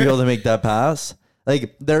not going to be able to make that pass.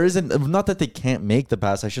 There isn't, not that they can't make the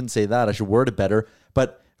pass. I shouldn't say that. I should word it better.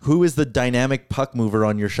 But who is the dynamic puck mover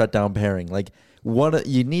on your shutdown pairing?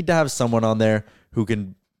 You need to have someone on there who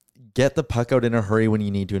can get the puck out in a hurry when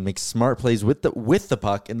you need to and make smart plays with the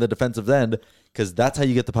puck in the defensive end, because that's how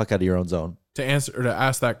you get the puck out of your own zone. Answer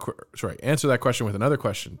that question with another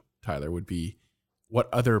question, Tyler, would be, what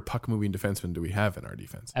other puck-moving defensemen do we have in our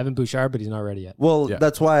defense? Evan Bouchard, but he's not ready yet. Well,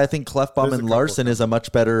 that's why I think Klefbom and Larsson is a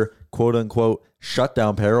much better quote-unquote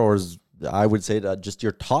shutdown pair, or I would say just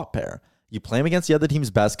your top pair. You play him against the other team's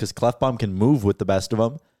best because Klefbom can move with the best of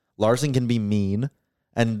them. Larsson can be mean,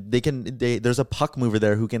 and there's a puck mover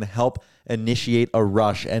there who can help initiate a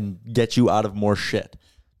rush and get you out of more shit.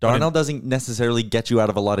 Darnell doesn't necessarily get you out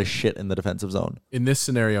of a lot of shit in the defensive zone. In this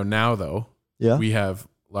scenario now, though, we have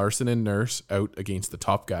Larsson and Nurse out against the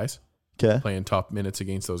top guys, playing top minutes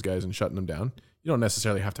against those guys and shutting them down. You don't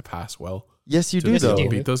necessarily have to pass well. Yes, you do, though.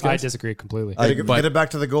 Beat those guys. I disagree completely. Get it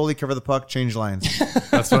back to the goalie, cover the puck, change lines.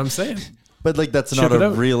 That's what I'm saying. But that's not a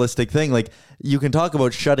realistic thing. You can talk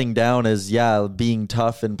about shutting down as being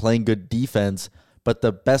tough and playing good defense, but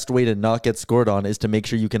the best way to not get scored on is to make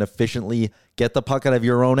sure you can efficiently get the puck out of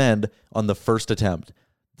your own end on the first attempt.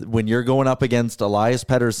 When you're going up against Elias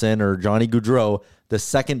Pettersson or Johnny Gaudreau, the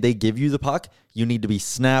second they give you the puck, you need to be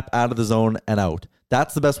snap out of the zone and out.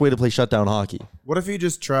 That's the best way to play shutdown hockey. What if you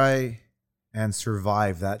just try and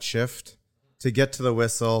survive that shift to get to the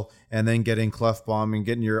whistle and then getting Klefbom and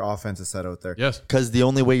getting your offensive set out there? Yes. Because the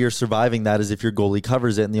only way you're surviving that is if your goalie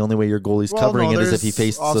covers it, and the only way your goalie's covering it is if he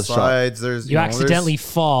faces the shot. You accidentally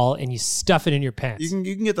fall and you stuff it in your pants.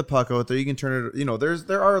 You can get the puck out there. You can turn it.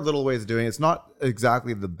 There are little ways of doing it. It's not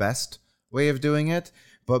exactly the best way of doing it,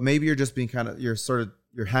 but maybe you're just being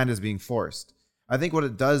your hand is being forced. I think what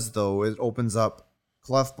it does though is it opens up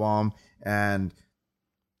Klefbom and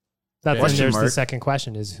there's the second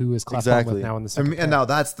question is who is Klefbom with now in the second and now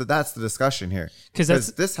that's the discussion here,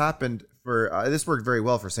 because this happened for this worked very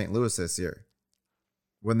well for St. Louis this year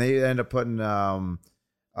when they end up putting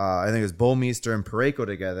I think it was Bouwmeester and Parayko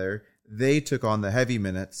together. They took on the heavy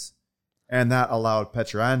minutes, and that allowed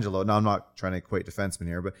Pietrangelo. Now I'm not trying to equate defensemen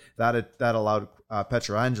here, but that allowed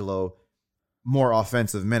Pietrangelo more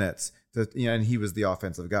offensive minutes. And he was the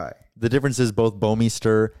offensive guy. The difference is both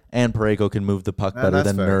Bouwmeester and Parayko can move the puck better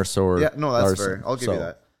than Nurse or that's Larsson. fair. I'll give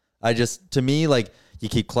you that. To me, you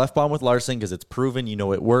keep Klefbom with Larsson because it's proven,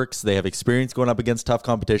 it works. They have experience going up against tough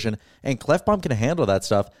competition, and Klefbom can handle that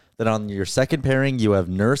stuff. Then on your second pairing, you have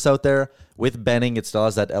Nurse out there with Benning. It still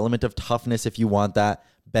has that element of toughness if you want that.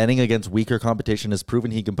 Benning against weaker competition has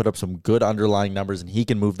proven he can put up some good underlying numbers, and he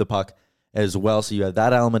can move the puck. as well. So you have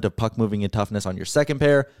that element of puck moving and toughness on your second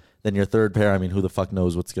pair. Then your third pair, I mean, who the fuck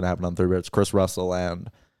knows what's going to happen on third pair? It's Chris Russell and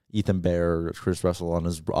Ethan Bear, or Chris Russell on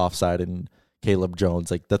his offside and Caleb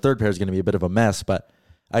Jones. Like, the third pair is going to be a bit of a mess, but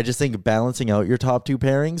I just think balancing out your top two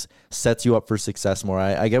pairings sets you up for success more.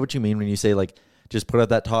 I get what you mean when you say, like, just put out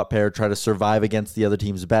that top pair, try to survive against the other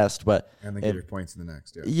team's best, but and then get your points in the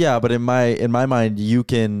next. Yeah, but in my mind, you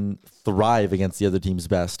can thrive against the other team's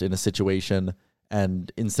best in a situation,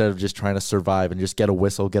 and instead of just trying to survive and just get a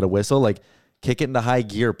whistle, like, kick it into high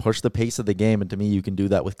gear, push the pace of the game, and to me, you can do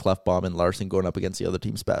that with Klefbom and Larson going up against the other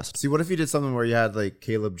team's best. See, what if you did something where you had like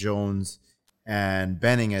Caleb Jones and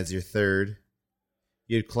Benning as your third?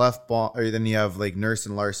 You had Klefbom, or then you have like Nurse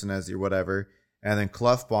and Larson as your whatever. And then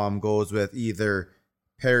Klefbom goes with either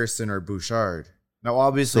Harrison or Bouchard. Now,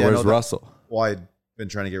 obviously, so where's I know Russell? Well, I've been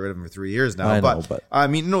trying to get rid of him for 3 years now. I know, but I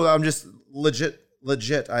mean, no, I'm just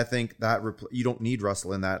legit. I think that you don't need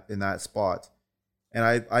Russell in that spot, and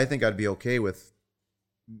I think I'd be okay with,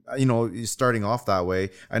 starting off that way.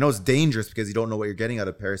 I know it's dangerous because you don't know what you're getting out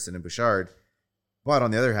of Harrison and Bouchard, but on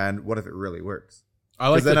the other hand, what if it really works? I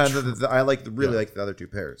like I like the other two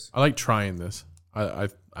pairs. I like trying this. I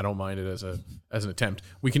don't mind it as an attempt.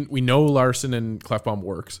 We know Larson and Klefbom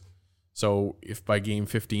works. So if by game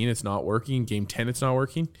 15 it's not working, game 10 it's not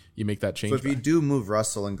working, you make that change. So if you do move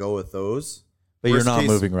Russell and go with those, but you're not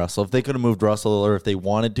moving Russell. If they could have moved Russell, or if they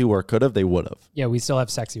wanted to or could have, they would have. Yeah, we still have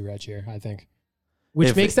Sexy Reg here, I think,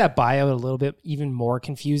 which makes that buyout a little bit even more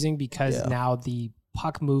confusing because now the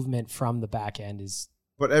puck movement from the back end is.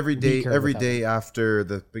 But every day after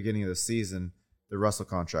the beginning of the season, the Russell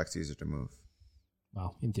contract's easier to move.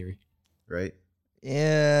 Well, in theory. Right?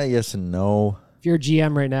 Yeah, yes and no. If you're a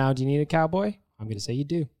GM right now, do you need a cowboy? I'm going to say you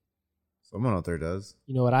do. Someone out there does.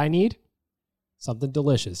 You know what I need? Something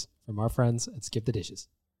delicious from our friends at Skip the Dishes.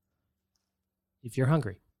 If you're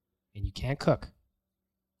hungry and you can't cook,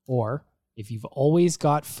 or if you've always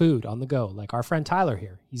got food on the go, like our friend Tyler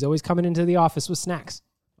here, he's always coming into the office with snacks.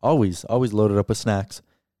 Always loaded up with snacks.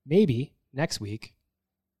 Maybe next week,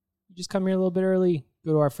 you just come here a little bit early,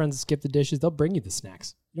 go to our friends at Skip the Dishes. They'll bring you the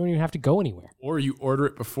snacks. You don't even have to go anywhere. Or you order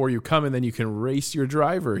it before you come, and then you can race your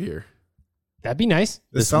driver here. That'd be nice.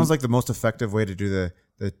 This sounds like the most effective way to do the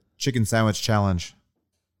chicken sandwich challenge.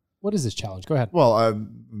 What is this challenge? Go ahead. Well,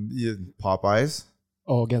 Popeyes.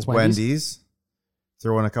 Oh, against Wendy's?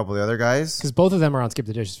 Throw in a couple of the other guys. Because both of them are on Skip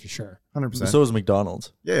the Dishes for sure. 100%. So is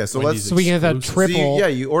McDonald's. Yeah, so we can have that triple. So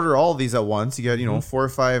you order all of these at once. You get 4 or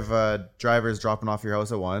 5 drivers dropping off your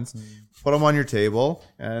house at once. Put them on your table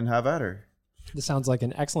and have at her. This sounds like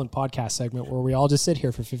an excellent podcast segment where we all just sit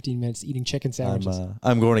here for 15 minutes eating chicken sandwiches.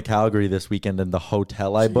 I'm going to Calgary this weekend, and the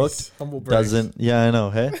hotel I booked doesn't. Yeah, I know.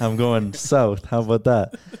 Hey, I'm going south. How about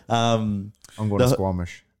that? I'm going to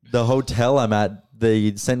Squamish. The hotel I'm at,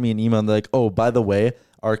 they sent me an email and they're like, oh, by the way,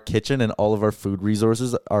 our kitchen and all of our food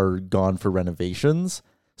resources are gone for renovations.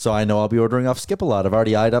 So I know I'll be ordering off Skip a lot. I've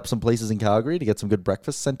already eyed up some places in Calgary to get some good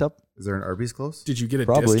breakfast sent up. Is there an Arby's close? Did you get a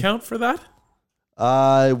discount for that?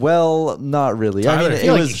 Well, not really. Tyler, I mean, I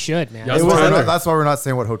feel like you should, man. That's why we're not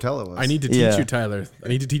saying what hotel it was. I need to teach you, Tyler. I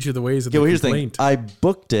need to teach you the ways of the complaint. I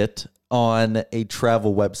booked it on a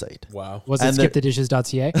travel website. Wow. Was it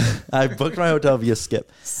skipthedishes.ca? I booked my hotel via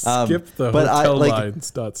Skip.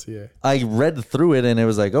 Skipthehotellines.ca. I read through it and it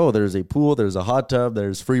was like, oh, there's a pool, there's a hot tub,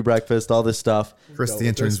 there's free breakfast, all this stuff. Chris, the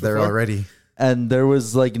intern's there already. And there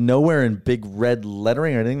was like nowhere in big red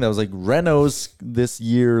lettering or anything that was like Renos this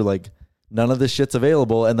year, like none of this shit's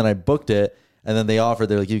available. And then I booked it and then they offered,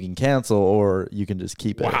 they're like, you can cancel or you can just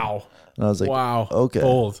keep it. Wow. And I was like, wow. Okay.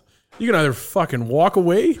 Bold. You can either fucking walk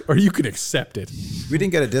away or you can accept it. We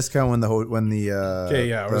didn't get a discount when the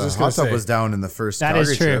hot tub was down in the first. That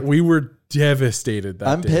is true. Trip. We were devastated that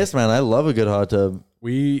I'm day. pissed, man. I love a good hot tub.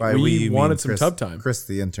 We wanted some tub time. Chris,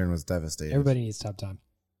 the intern, was devastated. Everybody needs tub time.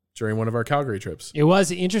 During one of our Calgary trips. It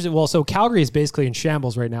was interesting. Well, so Calgary is basically in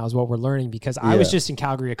shambles right now is what we're learning because I was just in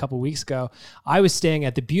Calgary a couple weeks ago. I was staying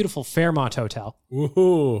at the beautiful Fairmont Hotel.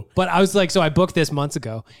 Ooh. But I was like, so I booked this months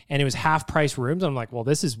ago and it was half price rooms. I'm like, well,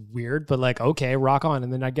 this is weird, but like, okay, rock on.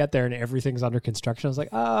 And then I get there and everything's under construction. I was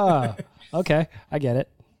like, okay, I get it.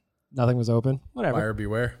 Nothing was open. Whatever. Buyer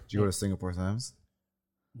beware. Did you go to Singapore Times?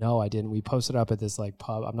 No, I didn't. We posted up at this like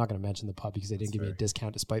pub. I'm not going to mention the pub because they didn't give me a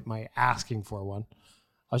discount despite my asking for one.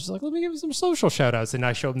 I was just like, let me give some social shout outs. And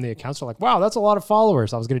I showed them the accounts. They're like, wow, that's a lot of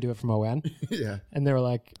followers. I was going to do it from ON. Yeah. And they were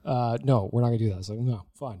like, no, we're not going to do that. I was like, no,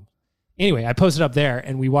 fine. Anyway, I posted up there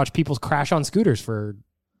and we watched people crash on scooters for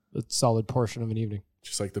a solid portion of an evening.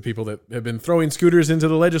 Just like the people that have been throwing scooters into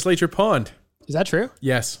the legislature pond. Is that true?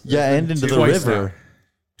 Yes. Yeah, and into the river.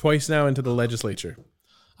 Twice now into the legislature.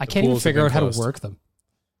 I can't even figure out how to work them.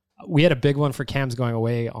 we had a big one for Cam's going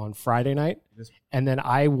away on Friday night. And then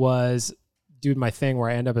I was doing my thing where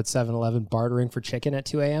I end up at 7-Eleven bartering for chicken at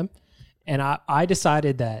 2 a.m. And I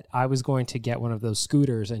decided that I was going to get one of those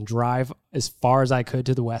scooters and drive as far as I could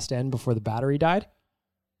to the West End before the battery died.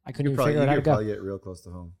 I couldn't even figure out how to go. You could probably get real close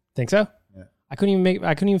to home. Think so? Yeah. I couldn't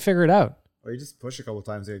even figure it out. Or you just push a couple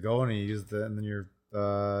times to get going, and you use and then your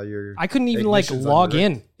I couldn't even log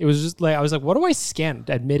in. It was just like I was like, what do I scan?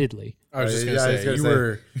 Admittedly, I was just gonna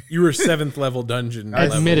say you were 7th level dungeon.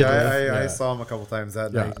 Admittedly, I saw him a couple times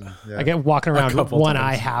that night. I get walking around with one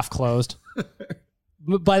eye half closed.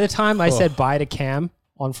 By the time I said bye to Cam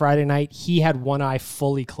on Friday night, he had one eye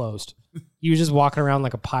fully closed. He was just walking around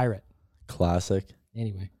like a pirate. Classic.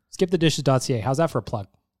 Anyway, skipthedishes.ca. How's that for a plug?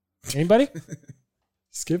 Anybody?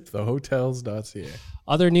 Skipthehotels.ca.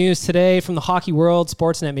 Other news today from the hockey world.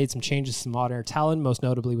 Sportsnet made some changes to modern talent, most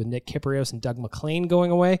notably with Nick Kypreos and Doug McLean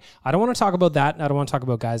going away. I don't want to talk about that. I don't want to talk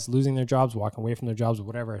about guys losing their jobs, walking away from their jobs,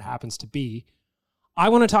 whatever it happens to be. I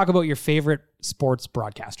want to talk about your favorite sports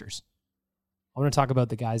broadcasters. I want to talk about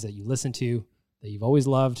the guys that you listen to, that you've always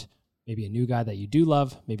loved, maybe a new guy that you do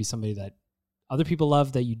love, maybe somebody that other people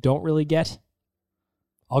love that you don't really get.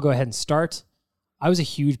 I'll go ahead and start. I was a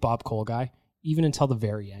huge Bob Cole guy, even until the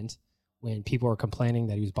very end, when people were complaining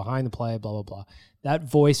that he was behind the play, blah, blah, blah. That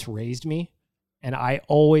voice raised me, and I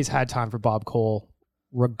always had time for Bob Cole,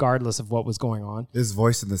 regardless of what was going on. His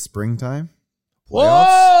voice in the springtime?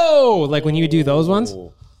 Whoa! Like when you do those ones?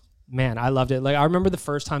 Man, I loved it. Like I remember the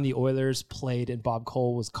first time the Oilers played and Bob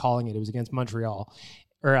Cole was calling it. It was against Montreal.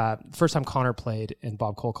 Or first time Connor played and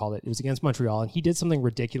Bob Cole called it. It was against Montreal, and he did something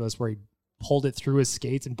ridiculous where he pulled it through his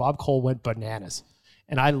skates, and Bob Cole went bananas.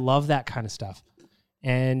 And I love that kind of stuff.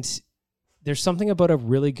 And there's something about a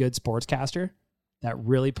really good sportscaster that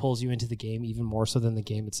really pulls you into the game even more so than the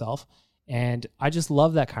game itself. And I just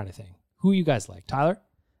love that kind of thing. Who you guys like? Tyler?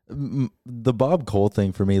 The Bob Cole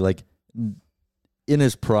thing for me, like in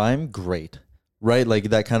his prime, great, right? Like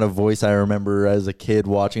that kind of voice I remember as a kid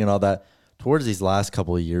watching and all that. Towards these last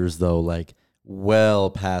couple of years, though, like well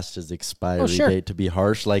past his expiry date, to be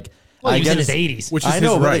harsh. Like, well, he was in his 80s. Which is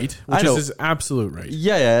his right. Which is his absolute right.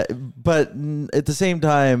 Yeah. But at the same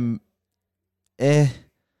time,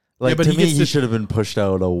 Like, to me, he should have been pushed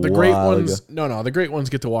out a while ago. The great ones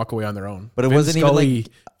get to walk away on their own. But it wasn't even like...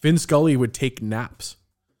 Vin Scully would take naps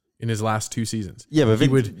in his last 2 seasons. Yeah, but he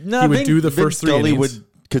would do the first 3 innings.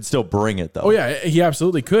 Could still bring it though. Oh yeah, he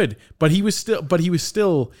absolutely could. But he wasn't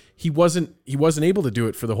able to do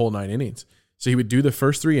it for the whole 9 innings. So he would do the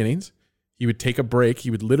first 3 innings. He would take a break. He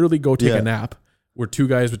would literally go take a nap where 2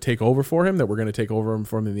 guys would take over for him that were going to take over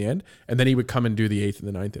for him in the end. And then he would come and do the 8th and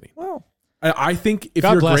the 9th inning. Wow. I think if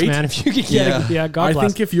God you're bless, great, man. If you could get God bless. I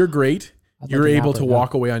think if you're great, you're able to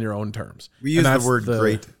walk away on your own terms. We use the word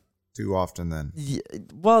great too often then. Yeah,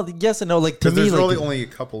 well, yes and no. Like, to me, there's really only a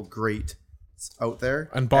couple great out there.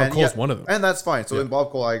 And Bob Cole's one of them. And that's fine. So in Bob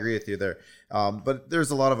Cole, I agree with you there. But there's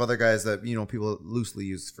a lot of other guys that, people loosely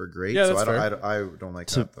use for great. Yeah, so that's I don't like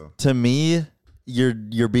that though. To me,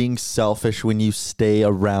 you're being selfish when you stay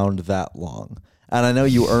around that long. And I know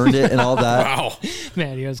you earned it and all that. Wow.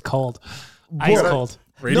 Man, he was cold. Ice cold.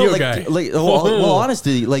 Radio guy. Well,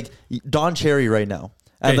 honestly, like Don Cherry right now.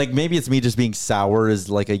 And like maybe it's me just being sour as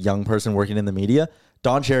like a young person working in the media.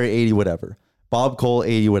 Don Cherry, 80 whatever. Bob Cole,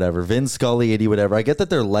 80 whatever. Vin Scully, 80 whatever. I get that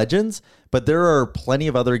they're legends, but there are plenty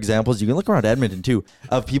of other examples. You can look around Edmonton too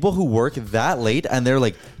of people who work that late and they're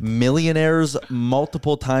like millionaires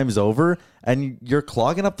multiple times over, and you're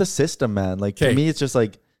clogging up the system, man. Like to me, it's just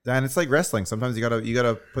like, Dan, it's like wrestling. Sometimes you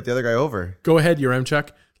gotta put the other guy over. Go ahead, Yaremchuk.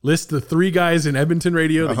 List the 3 guys in Edmonton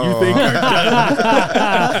radio that you think are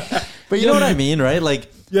done. But you know what I mean, right?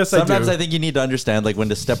 Like, yes, sometimes I think you need to understand like when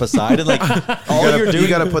to step aside and like you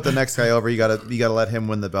gotta put the next guy over. You gotta let him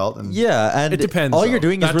win the belt. And and it depends. All you're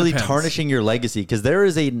doing is really tarnishing your legacy, because there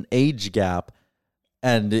is an age gap,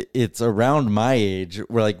 and it's around my age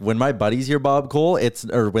where like when my buddies hear Bob Cole,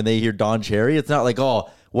 or when they hear Don Cherry, it's not like, oh,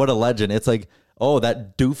 what a legend. It's like, oh,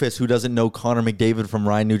 that doofus who doesn't know Connor McDavid from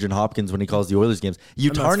Ryan Nugent-Hopkins when he calls the Oilers games. You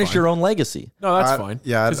tarnish your own legacy. No, that's fine.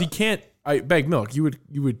 Yeah, because he can't. Bag milk. You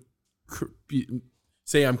would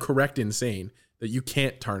say I'm correct in saying that you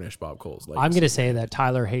can't tarnish Bob Cole's legacy. I'm going to say that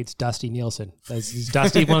Tyler hates Dusty Nielsen. Is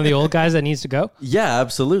Dusty one of the old guys that needs to go? Yeah,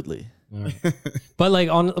 absolutely. Right. But like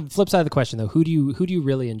on the flip side of the question though, who do you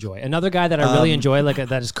really enjoy? Another guy that I really enjoy, like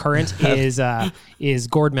that is current, is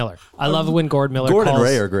Gord Miller. I love when Gord Miller. Gord and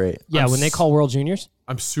Ray are great. Yeah, when they call World Juniors.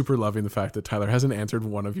 I'm super loving the fact that Tyler hasn't answered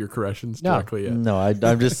one of your corrections directly yet. No,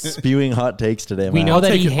 I'm just spewing hot takes today. We know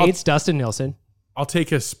that he hates Dustin Nielsen. I'll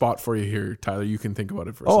take a spot for you here, Tyler. You can think about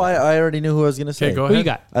it for a Oh, second. I already knew who I was going to say. Okay, go Who ahead.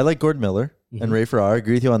 you got? I like Gordon Miller and Ray Ferraro. I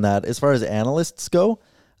agree with you on that. As far as analysts go,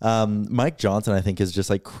 Mike Johnson, I think, is just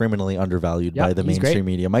like criminally undervalued Yep, by the he's mainstream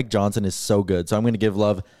great. media. Mike Johnson is so good. So I'm going to give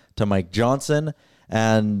love to Mike Johnson.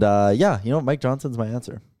 And Mike Johnson's my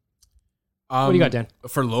answer. What do you got, Dan?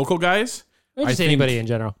 For local guys, Or just anybody in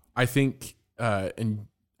general. I think, and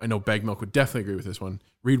I know Bag Milk would definitely agree with this one.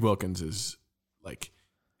 Reed Wilkins is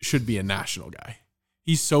should be a national guy.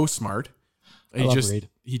 He's so smart. I love Reed.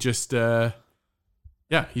 He's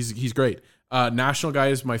great. National guy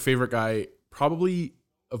is my favorite guy, probably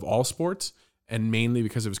of all sports, and mainly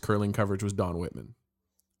because of his curling coverage was Don Whitman.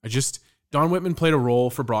 Don Whitman played a role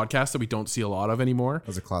for broadcast that we don't see a lot of anymore. That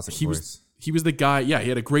was a classic voice. He was the guy. Yeah, he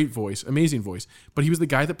had a great voice, amazing voice. But he was the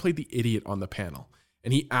guy that played the idiot on the panel.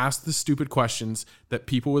 And he asked the stupid questions that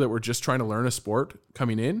people that were just trying to learn a sport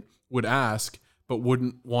coming in would ask, but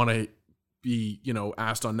wouldn't want to be,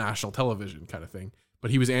 asked on national television kind of thing. But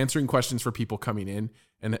he was answering questions for people coming in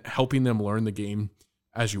and helping them learn the game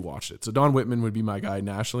as you watched it. So Don Whitman would be my guy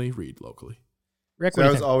nationally, Reed locally. Rick, So I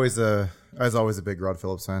was always a big Rod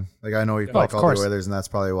Phillips fan. Like, I know he played all the Oilers, and that's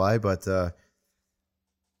probably why. But the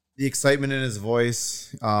excitement in his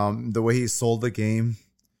voice, the way he sold the game.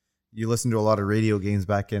 You listen to a lot of radio games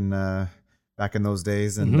back in those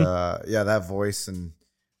days, and that voice and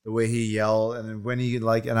the way he yelled, and then when he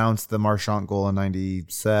announced the Marchand goal in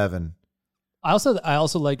 '97. I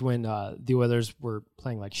also liked when the Oilers were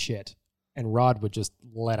playing like shit, and Rod would just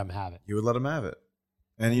let them have it. He would let him have it,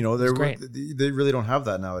 and they really don't have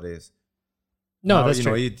that nowadays. No, that's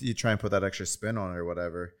true. You try and put that extra spin on it or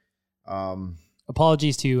whatever.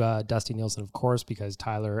 Apologies to Dusty Nielsen, of course, because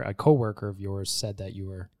Tyler, a coworker of yours, said that you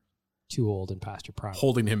were too old and past your prime.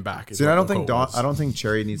 Holding him back. See, I don't think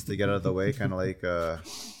Cherry needs to get out of the way, kind of like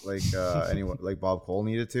anyone like Bob Cole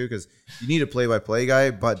needed to, because you need a play-by-play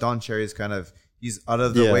guy. But Don Cherry is he's out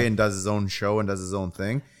of the way and does his own show and does his own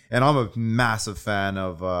thing. And I'm a massive fan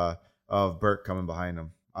of Burke coming behind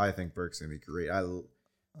him. I think Burke's gonna be great. I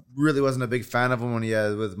really wasn't a big fan of him when he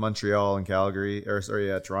had with Montreal and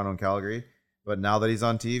Toronto and Calgary. But now that he's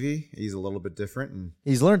on TV, he's a little bit different. And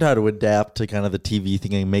he's learned how to adapt to kind of the TV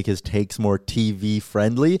thing and make his takes more TV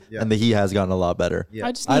friendly, and he has gotten a lot better.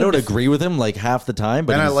 Yeah. I don't agree with him like half the time,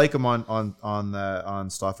 but I like him on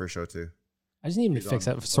Stauffer's show too. I just need him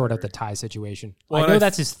to sort out the tie situation. Well, I know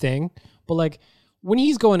that's his thing, but when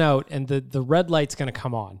he's going out and the red light's going to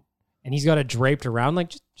come on and he's got it draped around,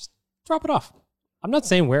 just drop it off. I'm not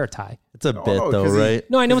saying wear a tie. It's a bit though, right?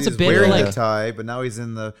 No, I know it's a bit. Wearing a tie, but now he's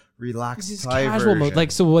in the relaxed tie casual version.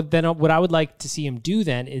 mode. So what I would like to see him do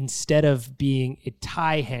then, instead of being a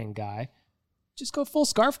tie hang guy, just go full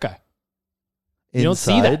scarf guy. You don't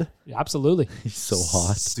see that. Absolutely. He's so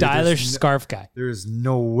hot. Stylish scarf guy. There's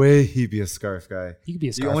no way he'd be a scarf guy. He could be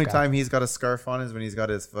a scarf guy. The only guy. time he's got a scarf on is when he's got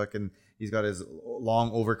his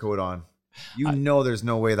long overcoat on. There's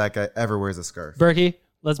no way that guy ever wears a scarf. Berkey,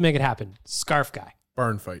 let's make it happen. Scarf guy.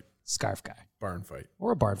 Barn fight. Scarf guy. Barn fight.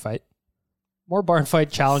 Or a barn fight. More barn fight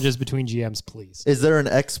challenges between GMs, please. Is there an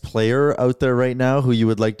ex-player out there right now who you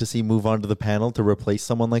would like to see move on to the panel to replace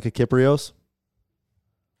someone like a Kyprios?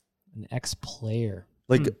 An ex-player.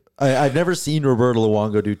 I've never seen Roberto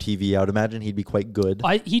Luongo do TV. I would imagine he'd be quite good.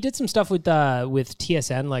 He did some stuff with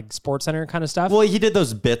TSN, like SportsCenter kind of stuff. Well, he did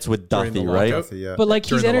those bits with Duffy, right? But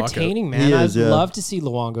he's entertaining, man. I'd love to see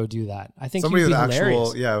Luongo do that. I think somebody he'd be with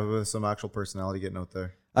hilarious. with some actual personality getting out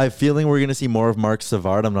there. I have a feeling we're going to see more of Mark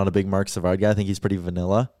Savard. I'm not a big Mark Savard guy. I think he's pretty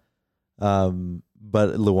vanilla.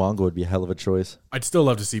 But Luongo would be a hell of a choice. I'd still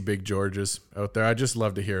love to see Big Georges out there. I'd just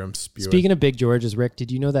love to hear him spew. Speaking of Big Georges, Rick,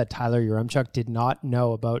 did you know that Tyler Yaremchuk did not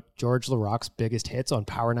know about George Laroque's biggest hits on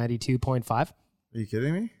Power 92.5? Are you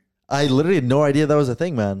kidding me? I literally had no idea that was a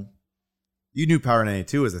thing, man. You knew Power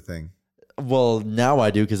 92 was a thing. Well, now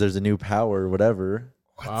I do because there's a new Power or whatever.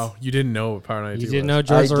 Wow, you didn't know what Power 92 You didn't know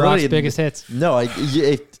George Laroque's biggest hits? No,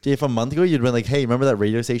 if a month ago you'd been like, hey, remember that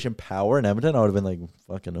radio station Power in Edmonton? I would have been like,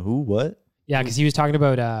 fucking who, what? Yeah, because he was talking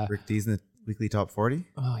about Rick Dees in the weekly top 40.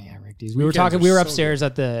 Oh yeah, Rick Dees. We were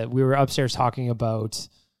upstairs talking about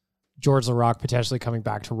George Laraque potentially coming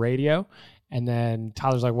back to radio, and then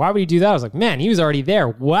Tyler's like, "Why would he do that?" I was like, "Man, he was already there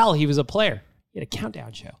while he was a player. He had a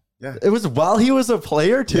countdown show." Yeah, it was while he was a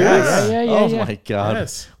player too. Yeah. Oh my god,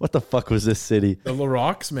 yes. What the fuck was this city? The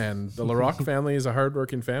Laroques, man. The Larocque family is a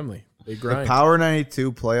hardworking family. They grind. The Power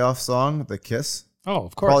 92 playoff song, "The Kiss." Oh,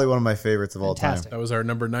 of course, probably one of my favorites of all time. That was our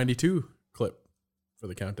number 92 clip for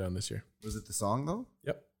the countdown this year. Was it the song though?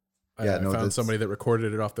 Yep. I found somebody that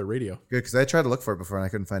recorded it off their radio. Good, because I tried to look for it before and I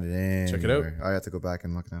couldn't find it anywhere. Check it out. I have to go back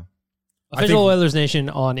and look now. Official Oilers Nation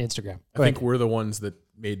on Instagram. I think we're the ones that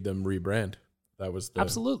made them rebrand. That was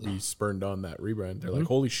Absolutely. we spurned on that rebrand. They're like,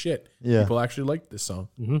 holy shit, Yeah. people actually liked this song.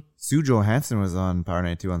 Mm-hmm. Sue Johansson was on Power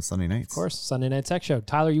Night 2 on Sunday nights. Of course, Sunday Night Sex Show.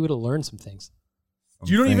 Tyler, you would have learned some things.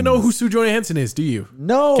 You don't even know who Sue Johansson is, do you?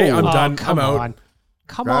 No. Okay, I'm done. Come I'm out. on.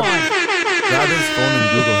 Come Grab- on. Grab his phone and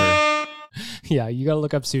Google her. Yeah, you got to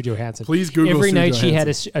look up Sue Johansson. Please Google Every Sue night she had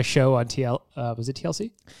Johansson. a show on was it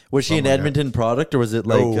TLC? Was she an Edmonton product or was it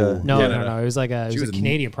like? No. It was like She it was was a a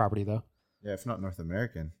Canadian property though. Yeah, if not North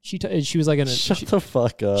American. She was like Shut the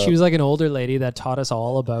fuck up. She was like an older lady that taught us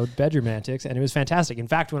all about bedroom antics, and it was fantastic. In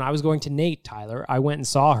fact, when I was going to Nate, Tyler, I went and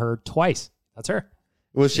saw her twice. That's her.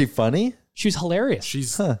 Was she funny? She was hilarious.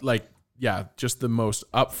 She's like, yeah, just the most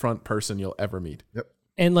upfront person you'll ever meet. Yep.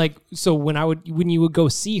 And like, so when you would go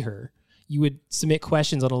see her, you would submit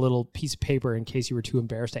questions on a little piece of paper in case you were too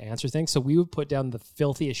embarrassed to answer things. So we would put down the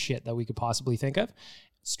filthiest shit that we could possibly think of.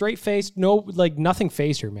 Straight faced, nothing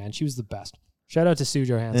phased her, man. She was the best. Shout out to Sue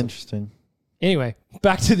Johansson. Interesting. Anyway,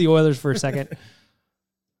 back to the Oilers for a second.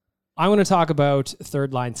 I want to talk about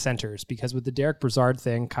third line centers because with the Derek Brassard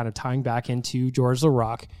thing kind of tying back into George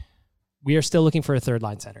Laraque, we are still looking for a third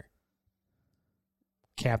line center.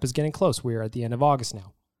 Camp is getting close. We are at the end of August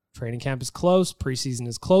now. Training camp is close. Preseason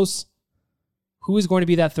is close. Who is going to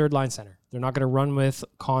be that third line center? They're not going to run with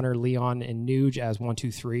Connor, Leon, and Nuge as 1,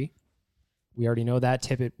 2, 3. We already know that.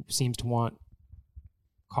 Tippett seems to want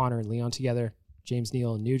Connor and Leon together, James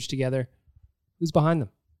Neal and Nuge together. Who's behind them?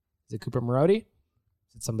 Is it Cooper Marody?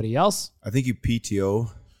 Is it somebody else? I think you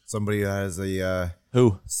PTO somebody that has a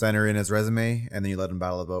Who? center in his resume, and then you let him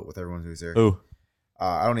battle about with everyone who's there. Who?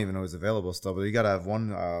 I don't even know who's available still, but you got to have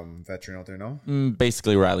one veteran out there, no?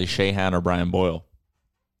 Basically, Riley Shahan or Brian Boyle.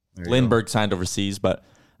 There you Lindbergh signed overseas, but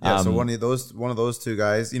yeah, so one of those two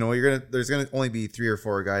guys, there's gonna only be 3 or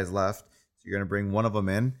 4 guys left. So you're gonna bring one of them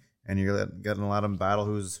in, and you're gonna let them battle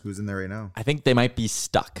who's in there right now. I think they might be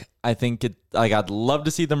stuck. I think I'd love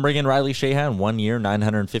to see them bring in Riley Shahan 1 year,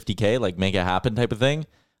 $950K, like make it happen type of thing.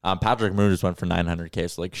 Patrick Maroon just went for $900K,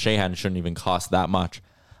 so like Shahan shouldn't even cost that much.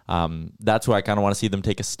 That's who I kind of want to see them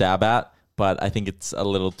take a stab at, but I think it's a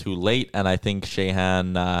little too late, and I think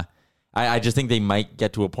Shahan. I just think they might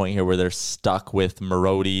get to a point here where they're stuck with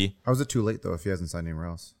Marody. How's it too late though if he hasn't signed anywhere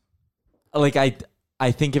else? Like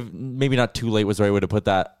I think if maybe not too late was the right way to put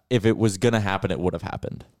that. If it was gonna happen, it would have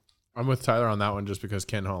happened. I'm with Tyler on that one just because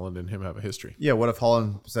Ken Holland and him have a history. Yeah, what if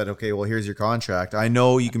Holland said, okay, well, here's your contract. I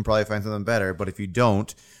know you can probably find something better, but if you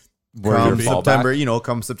don't, come September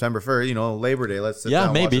 1st, Labor Day, let's sit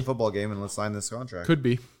down and watch a football game and let's sign this contract. Could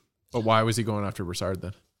be. But why was he going after Brassard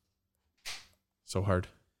then? So hard.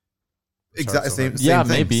 Exactly. Same yeah,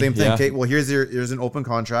 thing. Maybe. Same thing. Yeah. Okay, well, here's an open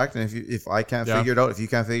contract, and if I can't figure it out, if you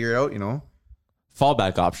can't figure it out,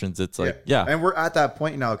 Fallback options. It's like yeah. And we're at that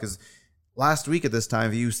point now because last week at this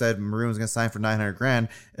time, if you said Maroon was going to sign for $900,000,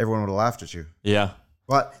 everyone would have laughed at you. Yeah.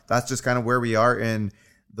 But that's just kind of where we are in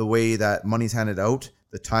the way that money's handed out,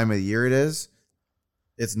 the time of the year it is.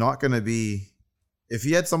 It's not going to be if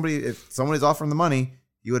somebody's offering the money,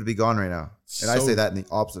 you would be gone right now. And I say that in the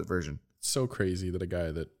opposite version. It's so crazy that a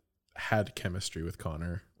guy that had chemistry with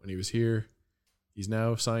Connor when he was here, he's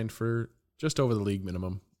now signed for just over the league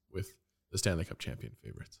minimum with the Stanley Cup champion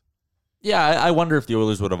favorites. Yeah, I wonder if the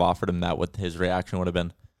Oilers would have offered him that, what his reaction would have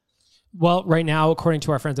been. Well, right now, according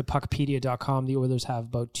to our friends at Puckpedia.com, the Oilers have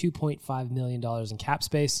about $2.5 million in cap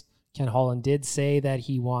space. Ken Holland did say that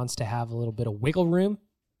he wants to have a little bit of wiggle room.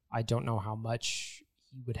 I don't know how much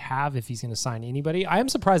he would have if he's going to sign anybody. I am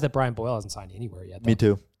surprised that Brian Boyle hasn't signed anywhere yet, though. Me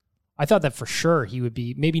too. I thought that for sure he would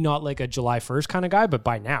be maybe not like a July 1st kind of guy, but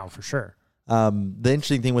by now for sure. The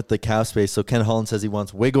interesting thing with the cap space, so Ken Holland says he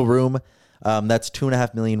wants wiggle room. That's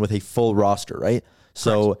 $2.5 million with a full roster, right?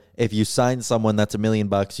 So if you sign someone that's $1 million,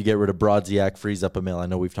 you get rid of Brodziak, frees up $1 million. I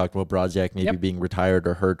know we've talked about Brodziak maybe being retired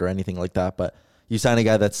or hurt or anything like that, but you sign a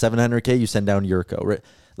guy that's $700K, you send down Yurko, right?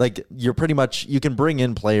 Like you're pretty much, you can bring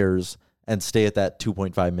in players and stay at that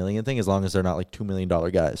 $2.5 million thing as long as they're not like $2 million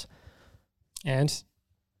guys. And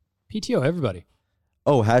PTO everybody.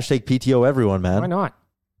 Oh, hashtag PTO everyone, man. Why not?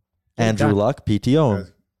 Andrew Luck, PTO.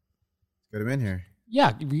 Get him in here.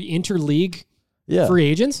 Yeah, interleague free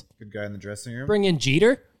agents. Good guy in the dressing room. Bring in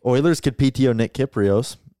Jeter. Oilers could PTO Nick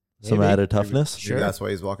Kiprios. Some Maybe. added toughness. Maybe that's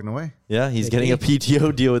why he's walking away. Yeah, he's getting a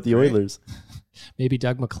PTO deal with the Oilers. Maybe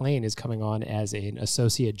Doug McLean is coming on as an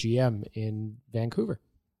associate GM in Vancouver.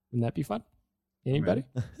 Wouldn't that be fun? Anybody?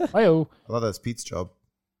 Hi-oh. I thought that's Pete's job.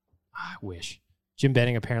 I wish. Jim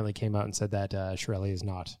Benning apparently came out and said that Chiarelli is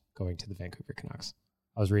not going to the Vancouver Canucks.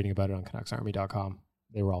 I was reading about it on CanucksArmy.com.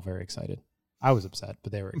 They were all very excited. I was upset,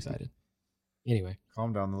 but they were excited. Anyway.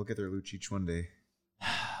 Calm down. They'll get their Lucic one day.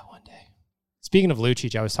 One day. Speaking of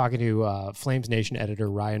Lucic, I was talking to Flames Nation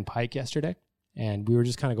editor Ryan Pike yesterday. And we were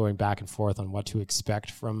just kind of going back and forth on what to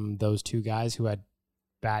expect from those two guys who had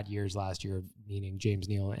bad years last year, meaning James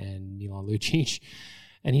Neal and Milan Lucic.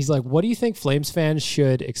 And he's like, what do you think Flames fans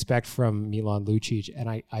should expect from Milan Lucic? And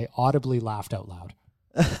I audibly laughed out loud.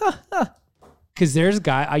 Because there's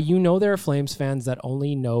there are Flames fans that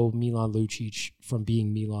only know Milan Lucic from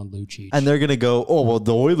being Milan Lucic. And they're going to go, oh, well,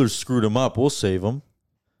 the Oilers screwed him up. We'll save him.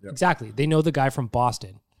 Yep. Exactly. They know the guy from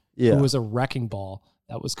Boston who was a wrecking ball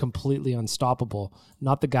that was completely unstoppable,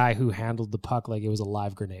 not the guy who handled the puck like it was a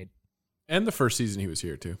live grenade. And the first season he was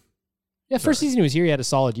here too. Yeah, first season he was here, he had a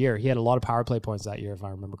solid year. He had a lot of power play points that year, if I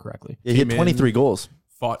remember correctly. Yeah, he had 23 goals.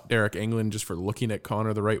 Fought Derek Englund just for looking at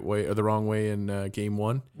Connor the right way or the wrong way in game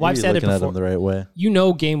one. Well, I've said it before. At him the right way. You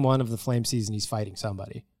know, game one of the Flame season, he's fighting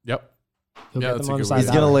somebody. Yep. He'll get them on the He's side.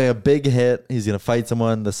 going to lay a big hit. He's going to fight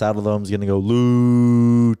someone. The Saddle Dome's going to go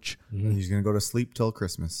Luch. He's going to go to sleep till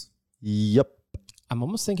Christmas. Yep. I'm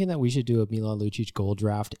almost thinking that we should do a Milan Lucic goal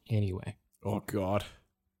draft anyway. Oh, God.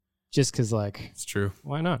 Just because, like... It's true.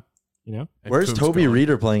 Why not? You know? And Where's Coombs Toby going.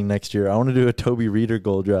 Reeder playing next year? I want to do a Toby Reeder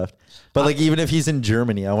goal draft. But like even if he's in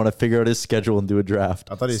Germany, I want to figure out his schedule and do a draft.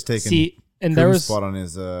 I thought he was taking there was spot on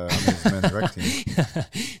his men's rec team.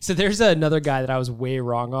 So there's another guy that I was way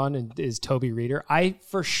wrong on, and is Toby Reeder. I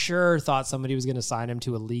for sure thought somebody was going to sign him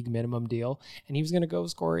to a league minimum deal, and he was going to go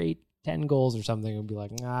score 8-10 goals or something, and be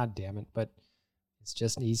like, damn it. But it's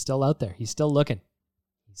just he's still out there. He's still looking.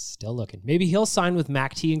 Maybe he'll sign with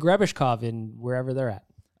Mac T and Grebeshkov in wherever they're at.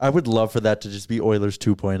 I would love for that to just be Oilers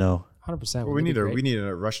 2.0. 100%. Well, we need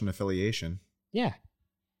a Russian affiliation. Yeah.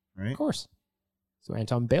 Right? Of course. So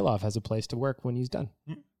Anton Belov has a place to work when he's done.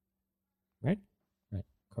 Right? Right.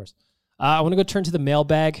 Of course. I want to go turn to the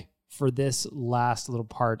mailbag for this last little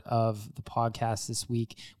part of the podcast this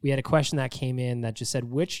week. We had a question that came in that just said,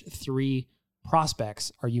 which 3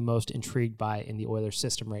 prospects are you most intrigued by in the Oilers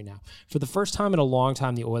system right now? For the first time in a long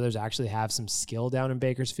time, the Oilers actually have some skill down in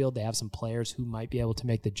Bakersfield. They have some players who might be able to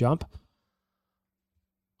make the jump.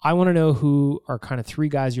 I want to know who are kind of 3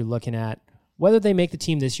 guys you're looking at. Whether they make the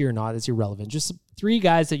team this year or not, it's irrelevant. Just 3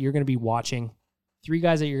 guys that you're going to be watching, 3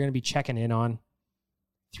 guys that you're going to be checking in on,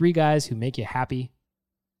 3 guys who make you happy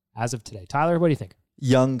as of today. Tyler, what do you think?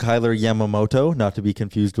 Young Kyler Yamamoto, not to be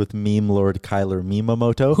confused with meme lord Kyler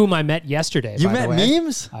Mimamoto. Whom I met yesterday. You by met the way.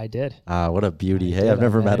 Memes? I did. What a beauty. I I've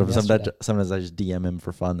never met met him. him Sometimes I just DM him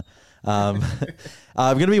for fun. I'm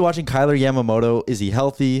going to be watching Kyler Yamamoto. Is he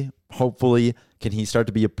healthy? Hopefully. Can he start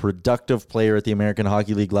to be a productive player at the American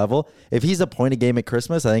Hockey League level? If he's a point a game at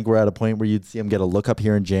Christmas, I think we're at a point where you'd see him get a look up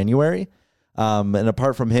here in January. And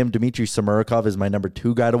apart from him, Dmitry Samarikov is my number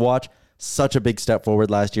 2 guy to watch. Such a big step forward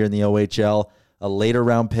last year in the OHL. A later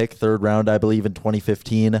round pick, 3rd round, I believe, in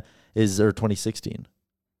 2015 or 2016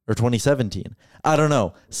 or 2017. I don't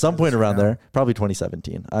know. Some point around there, probably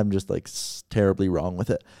 2017. I'm just like terribly wrong with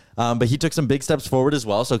it. But he took some big steps forward as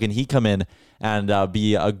well. So can he come in and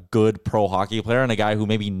be a good pro hockey player and a guy who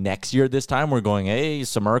maybe next year at this time we're going, hey,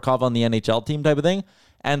 Samarikov on the NHL team type of thing?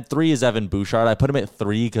 And 3 is Evan Bouchard. I put him at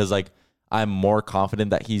 3 because like I'm more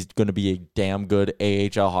confident that he's going to be a damn good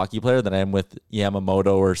AHL hockey player than I am with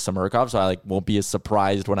Yamamoto or Samarikov. So I like won't be as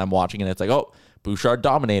surprised when I'm watching and it's like, oh, Bouchard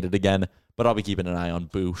dominated again. But I'll be keeping an eye on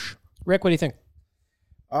Bouch. Rick, what do you think?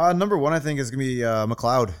 Number 1, I think, is going to be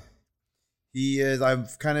McLeod. He is.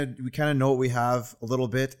 We kind of know what we have a little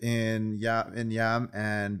bit in Yam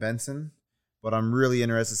and Benson, but I'm really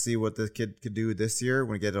interested to see what this kid could do this year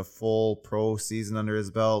when we get a full pro season under his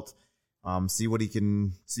belt. See what he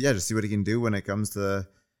can. Just see what he can do when it comes to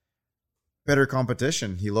better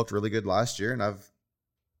competition. He looked really good last year, and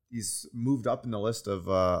he's moved up in the list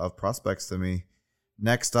of prospects to me.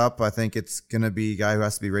 Next up, I think it's gonna be a guy who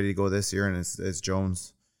has to be ready to go this year, and it's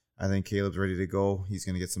Jones. I think Caleb's ready to go. He's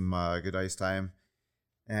gonna get some good ice time.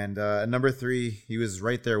 And number 3, he was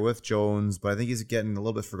right there with Jones, but I think he's getting a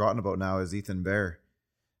little bit forgotten about now. Is Ethan Bear?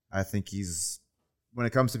 I think when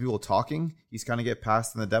it comes to people talking, he's kind of get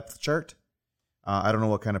past in the depth chart. I don't know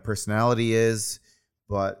what kind of personality he is,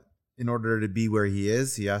 but in order to be where he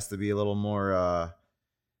is, he has to be a little more, a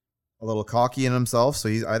little cocky in himself. So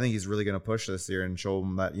I think he's really going to push this year and show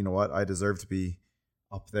him that, you know what, I deserve to be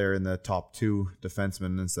up there in the top 2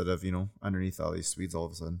 defensemen instead of, underneath all these Swedes all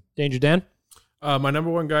of a sudden. Danger Dan? My number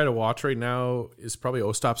 1 guy to watch right now is probably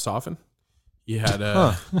Ostap Sofin. He had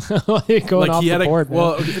board,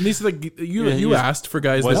 well, and these are like you asked for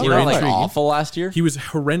guys was that he were like intriguing. awful last year? He was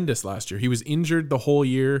horrendous last year. He was injured the whole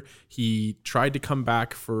year. He tried to come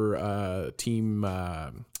back for team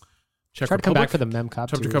Czech Tried to come Republic. back for the Mem Cup.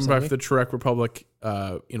 Tried to come back for the Czech Republic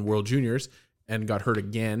in World Juniors and got hurt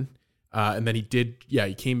again. And then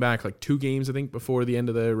he came back like 2 games, I think, before the end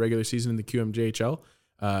of the regular season in the QMJHL.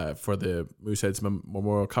 for the Mooseheads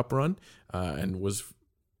Memorial Cup run and was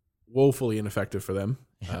woefully ineffective for them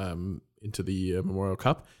into the Memorial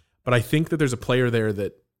Cup. But I think that there's a player there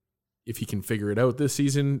that if he can figure it out this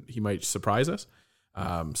season, he might surprise us.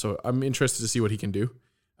 So I'm interested to see what he can do.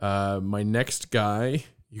 My next guy,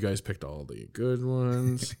 you guys picked all the good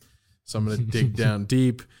ones, so I'm going to dig down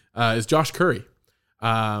deep, is Josh Curry.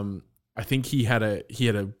 I think he had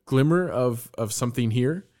a glimmer of something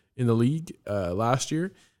here in the league last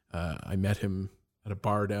year. I met him at a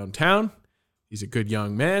bar downtown. He's a good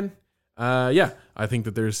young man. I think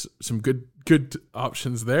that there's some good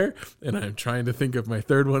options there, and I'm trying to think of my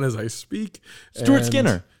third one as I speak. Stuart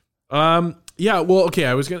Skinner. It's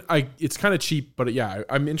kind of cheap, but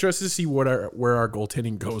I'm interested to see where our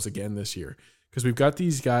goaltending goes again this year, because we've got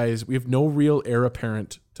these guys. We have no real heir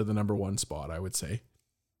apparent to the number one spot, I would say.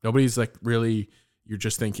 Nobody's like really, you're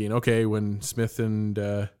just thinking, okay, when Smith and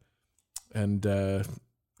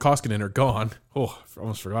Koskinen are gone. Oh, I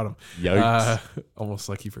almost forgot him. Yikes. Almost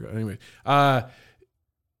like he forgot. Anyway,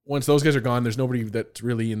 once those guys are gone, there's nobody that's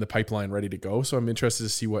really in the pipeline ready to go. So I'm interested to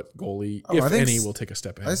see what goalie, if any, will take a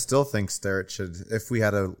step ahead. I still think Starrett should, if we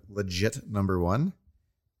had a legit number one,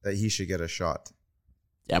 that he should get a shot.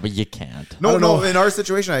 Yeah, but you can't. No. In our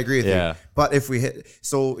situation, I agree with Yeah. you. But if we hit,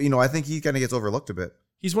 I think he kind of gets overlooked a bit.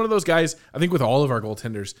 He's one of those guys, I think with all of our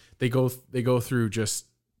goaltenders, they go through just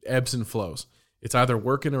ebbs and flows. It's either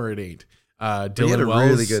working or it ain't. Dylan Wells,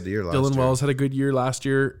 really good year last year. Wells had a good year last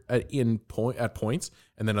year at points,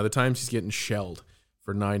 and then other times he's getting shelled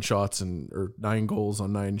for 9 shots or 9 goals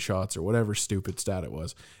on 9 shots or whatever stupid stat it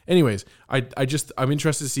was. Anyways, I'm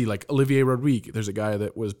interested to see, like Olivier Rodrigue. There's a guy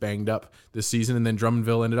that was banged up this season, and then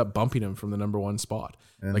Drummondville ended up bumping him from the number one spot.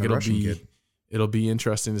 And like it'll be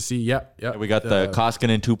interesting to see. Yeah. We got the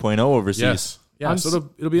Koskinen 2.0 overseas. Yes. Yeah. So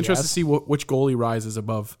it'll be interesting to see which goalie rises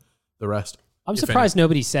above the rest. I'm surprised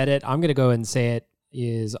nobody said it. I'm going to go ahead and say it.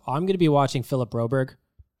 I'm going to be watching Philip Broberg,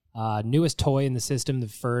 newest toy in the system,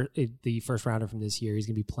 the first rounder from this year. He's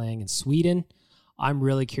going to be playing in Sweden. I'm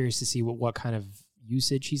really curious to see what kind of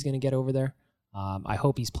usage he's going to get over there. I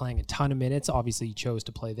hope he's playing a ton of minutes. Obviously, he chose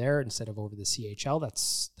to play there instead of over the CHL.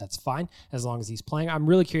 That's fine as long as he's playing. I'm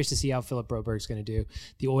really curious to see how Philip Broberg's going to do.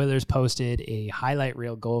 The Oilers posted a highlight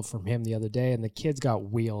reel goal from him the other day, and the kid's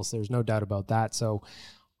got wheels. There's no doubt about that. So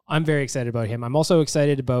I'm very excited about him. I'm also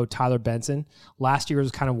excited about Tyler Benson. Last year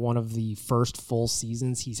was kind of one of the first full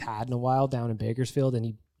seasons he's had in a while down in Bakersfield, and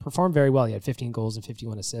he performed very well. He had 15 goals and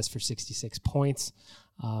 51 assists for 66 points.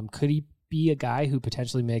 Could he be a guy who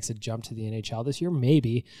potentially makes a jump to the NHL this year?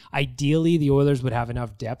 Maybe. Ideally, the Oilers would have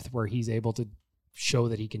enough depth where he's able to show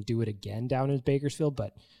that he can do it again down in Bakersfield,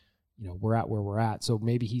 but we're at where we're at. So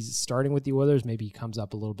maybe he's starting with the Oilers. Maybe he comes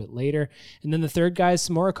up a little bit later. And then the third guy is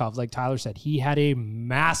Samorukov. Like Tyler said, he had a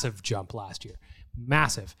massive jump last year.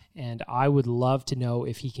 Massive. And I would love to know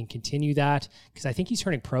if he can continue that, because I think he's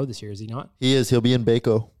turning pro this year, is he not? He is. He'll be in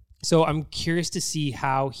Baco. So I'm curious to see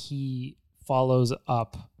how he follows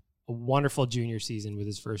up a wonderful junior season with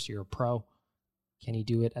his first year of pro. Can he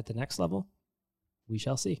do it at the next level? We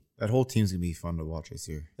shall see. That whole team's going to be fun to watch this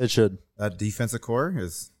year. It should. That defensive core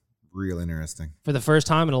is real interesting. For the first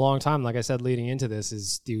time in a long time, like I said, leading into this,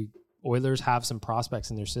 is the Oilers have some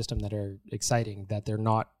prospects in their system that are exciting, that they're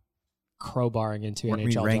not crowbarring into Weren't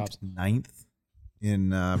NHL we ranked jobs. 9th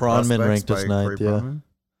in Pronman ranked us 9th, yeah.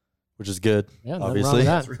 Which is good, Yeah, obviously.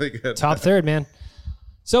 that's really good. Top third, man.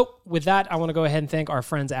 So with that, I want to go ahead and thank our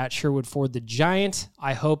friends at Sherwood Ford the Giant.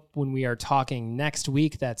 I hope when we are talking next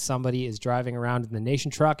week that somebody is driving around in the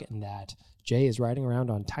Nation truck and that Jay is riding around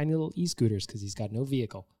on tiny little e-scooters because he's got no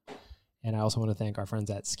vehicle. And I also want to thank our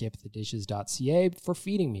friends at skipthedishes.ca for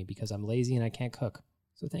feeding me because I'm lazy and I can't cook.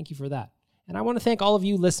 So thank you for that. And I want to thank all of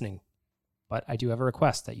you listening. But I do have a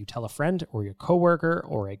request that you tell a friend or your coworker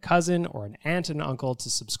or a cousin or an aunt and uncle to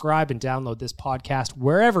subscribe and download this podcast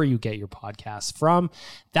wherever you get your podcasts from.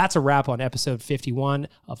 That's a wrap on episode 51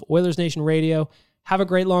 of Oilers Nation Radio. Have a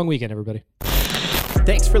great long weekend, everybody.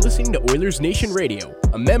 Thanks for listening to Oilers Nation Radio,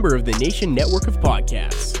 a member of the Nation Network of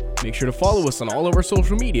Podcasts. Make sure to follow us on all of our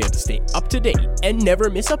social media to stay up to date and never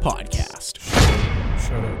miss a podcast.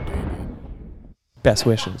 Shut up, Damien. Best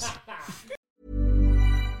wishes.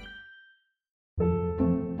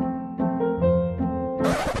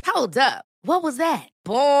 Hold up. What was that?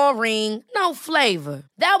 Boring. No flavor.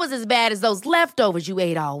 That was as bad as those leftovers you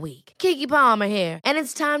ate all week. Keke Palmer here, and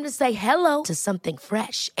it's time to say hello to something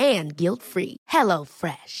fresh and guilt-free. Hello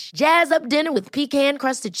Fresh. Jazz up dinner with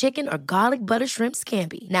pecan-crusted chicken or garlic butter shrimp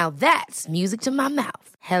scampi. Now that's music to my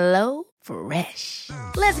mouth. Hello Fresh.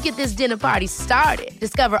 Let's get this dinner party started.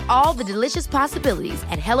 Discover all the delicious possibilities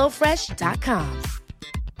at HelloFresh.com.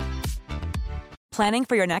 Planning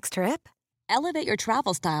for your next trip? Elevate your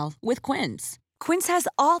travel style with Quince. Quince has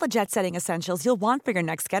all the jet-setting essentials you'll want for your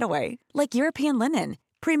next getaway, like European linen,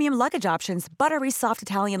 premium luggage options, buttery soft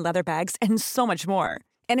Italian leather bags, and so much more.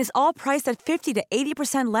 And is all priced at 50 to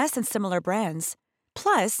 80% less than similar brands.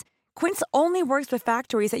 Plus, Quince only works with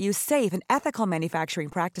factories that use safe and ethical manufacturing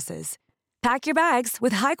practices. Pack your bags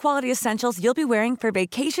with high-quality essentials you'll be wearing for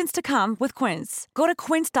vacations to come with Quince. Go to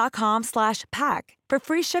quince.com/pack for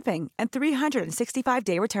free shipping and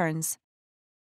 365-day returns.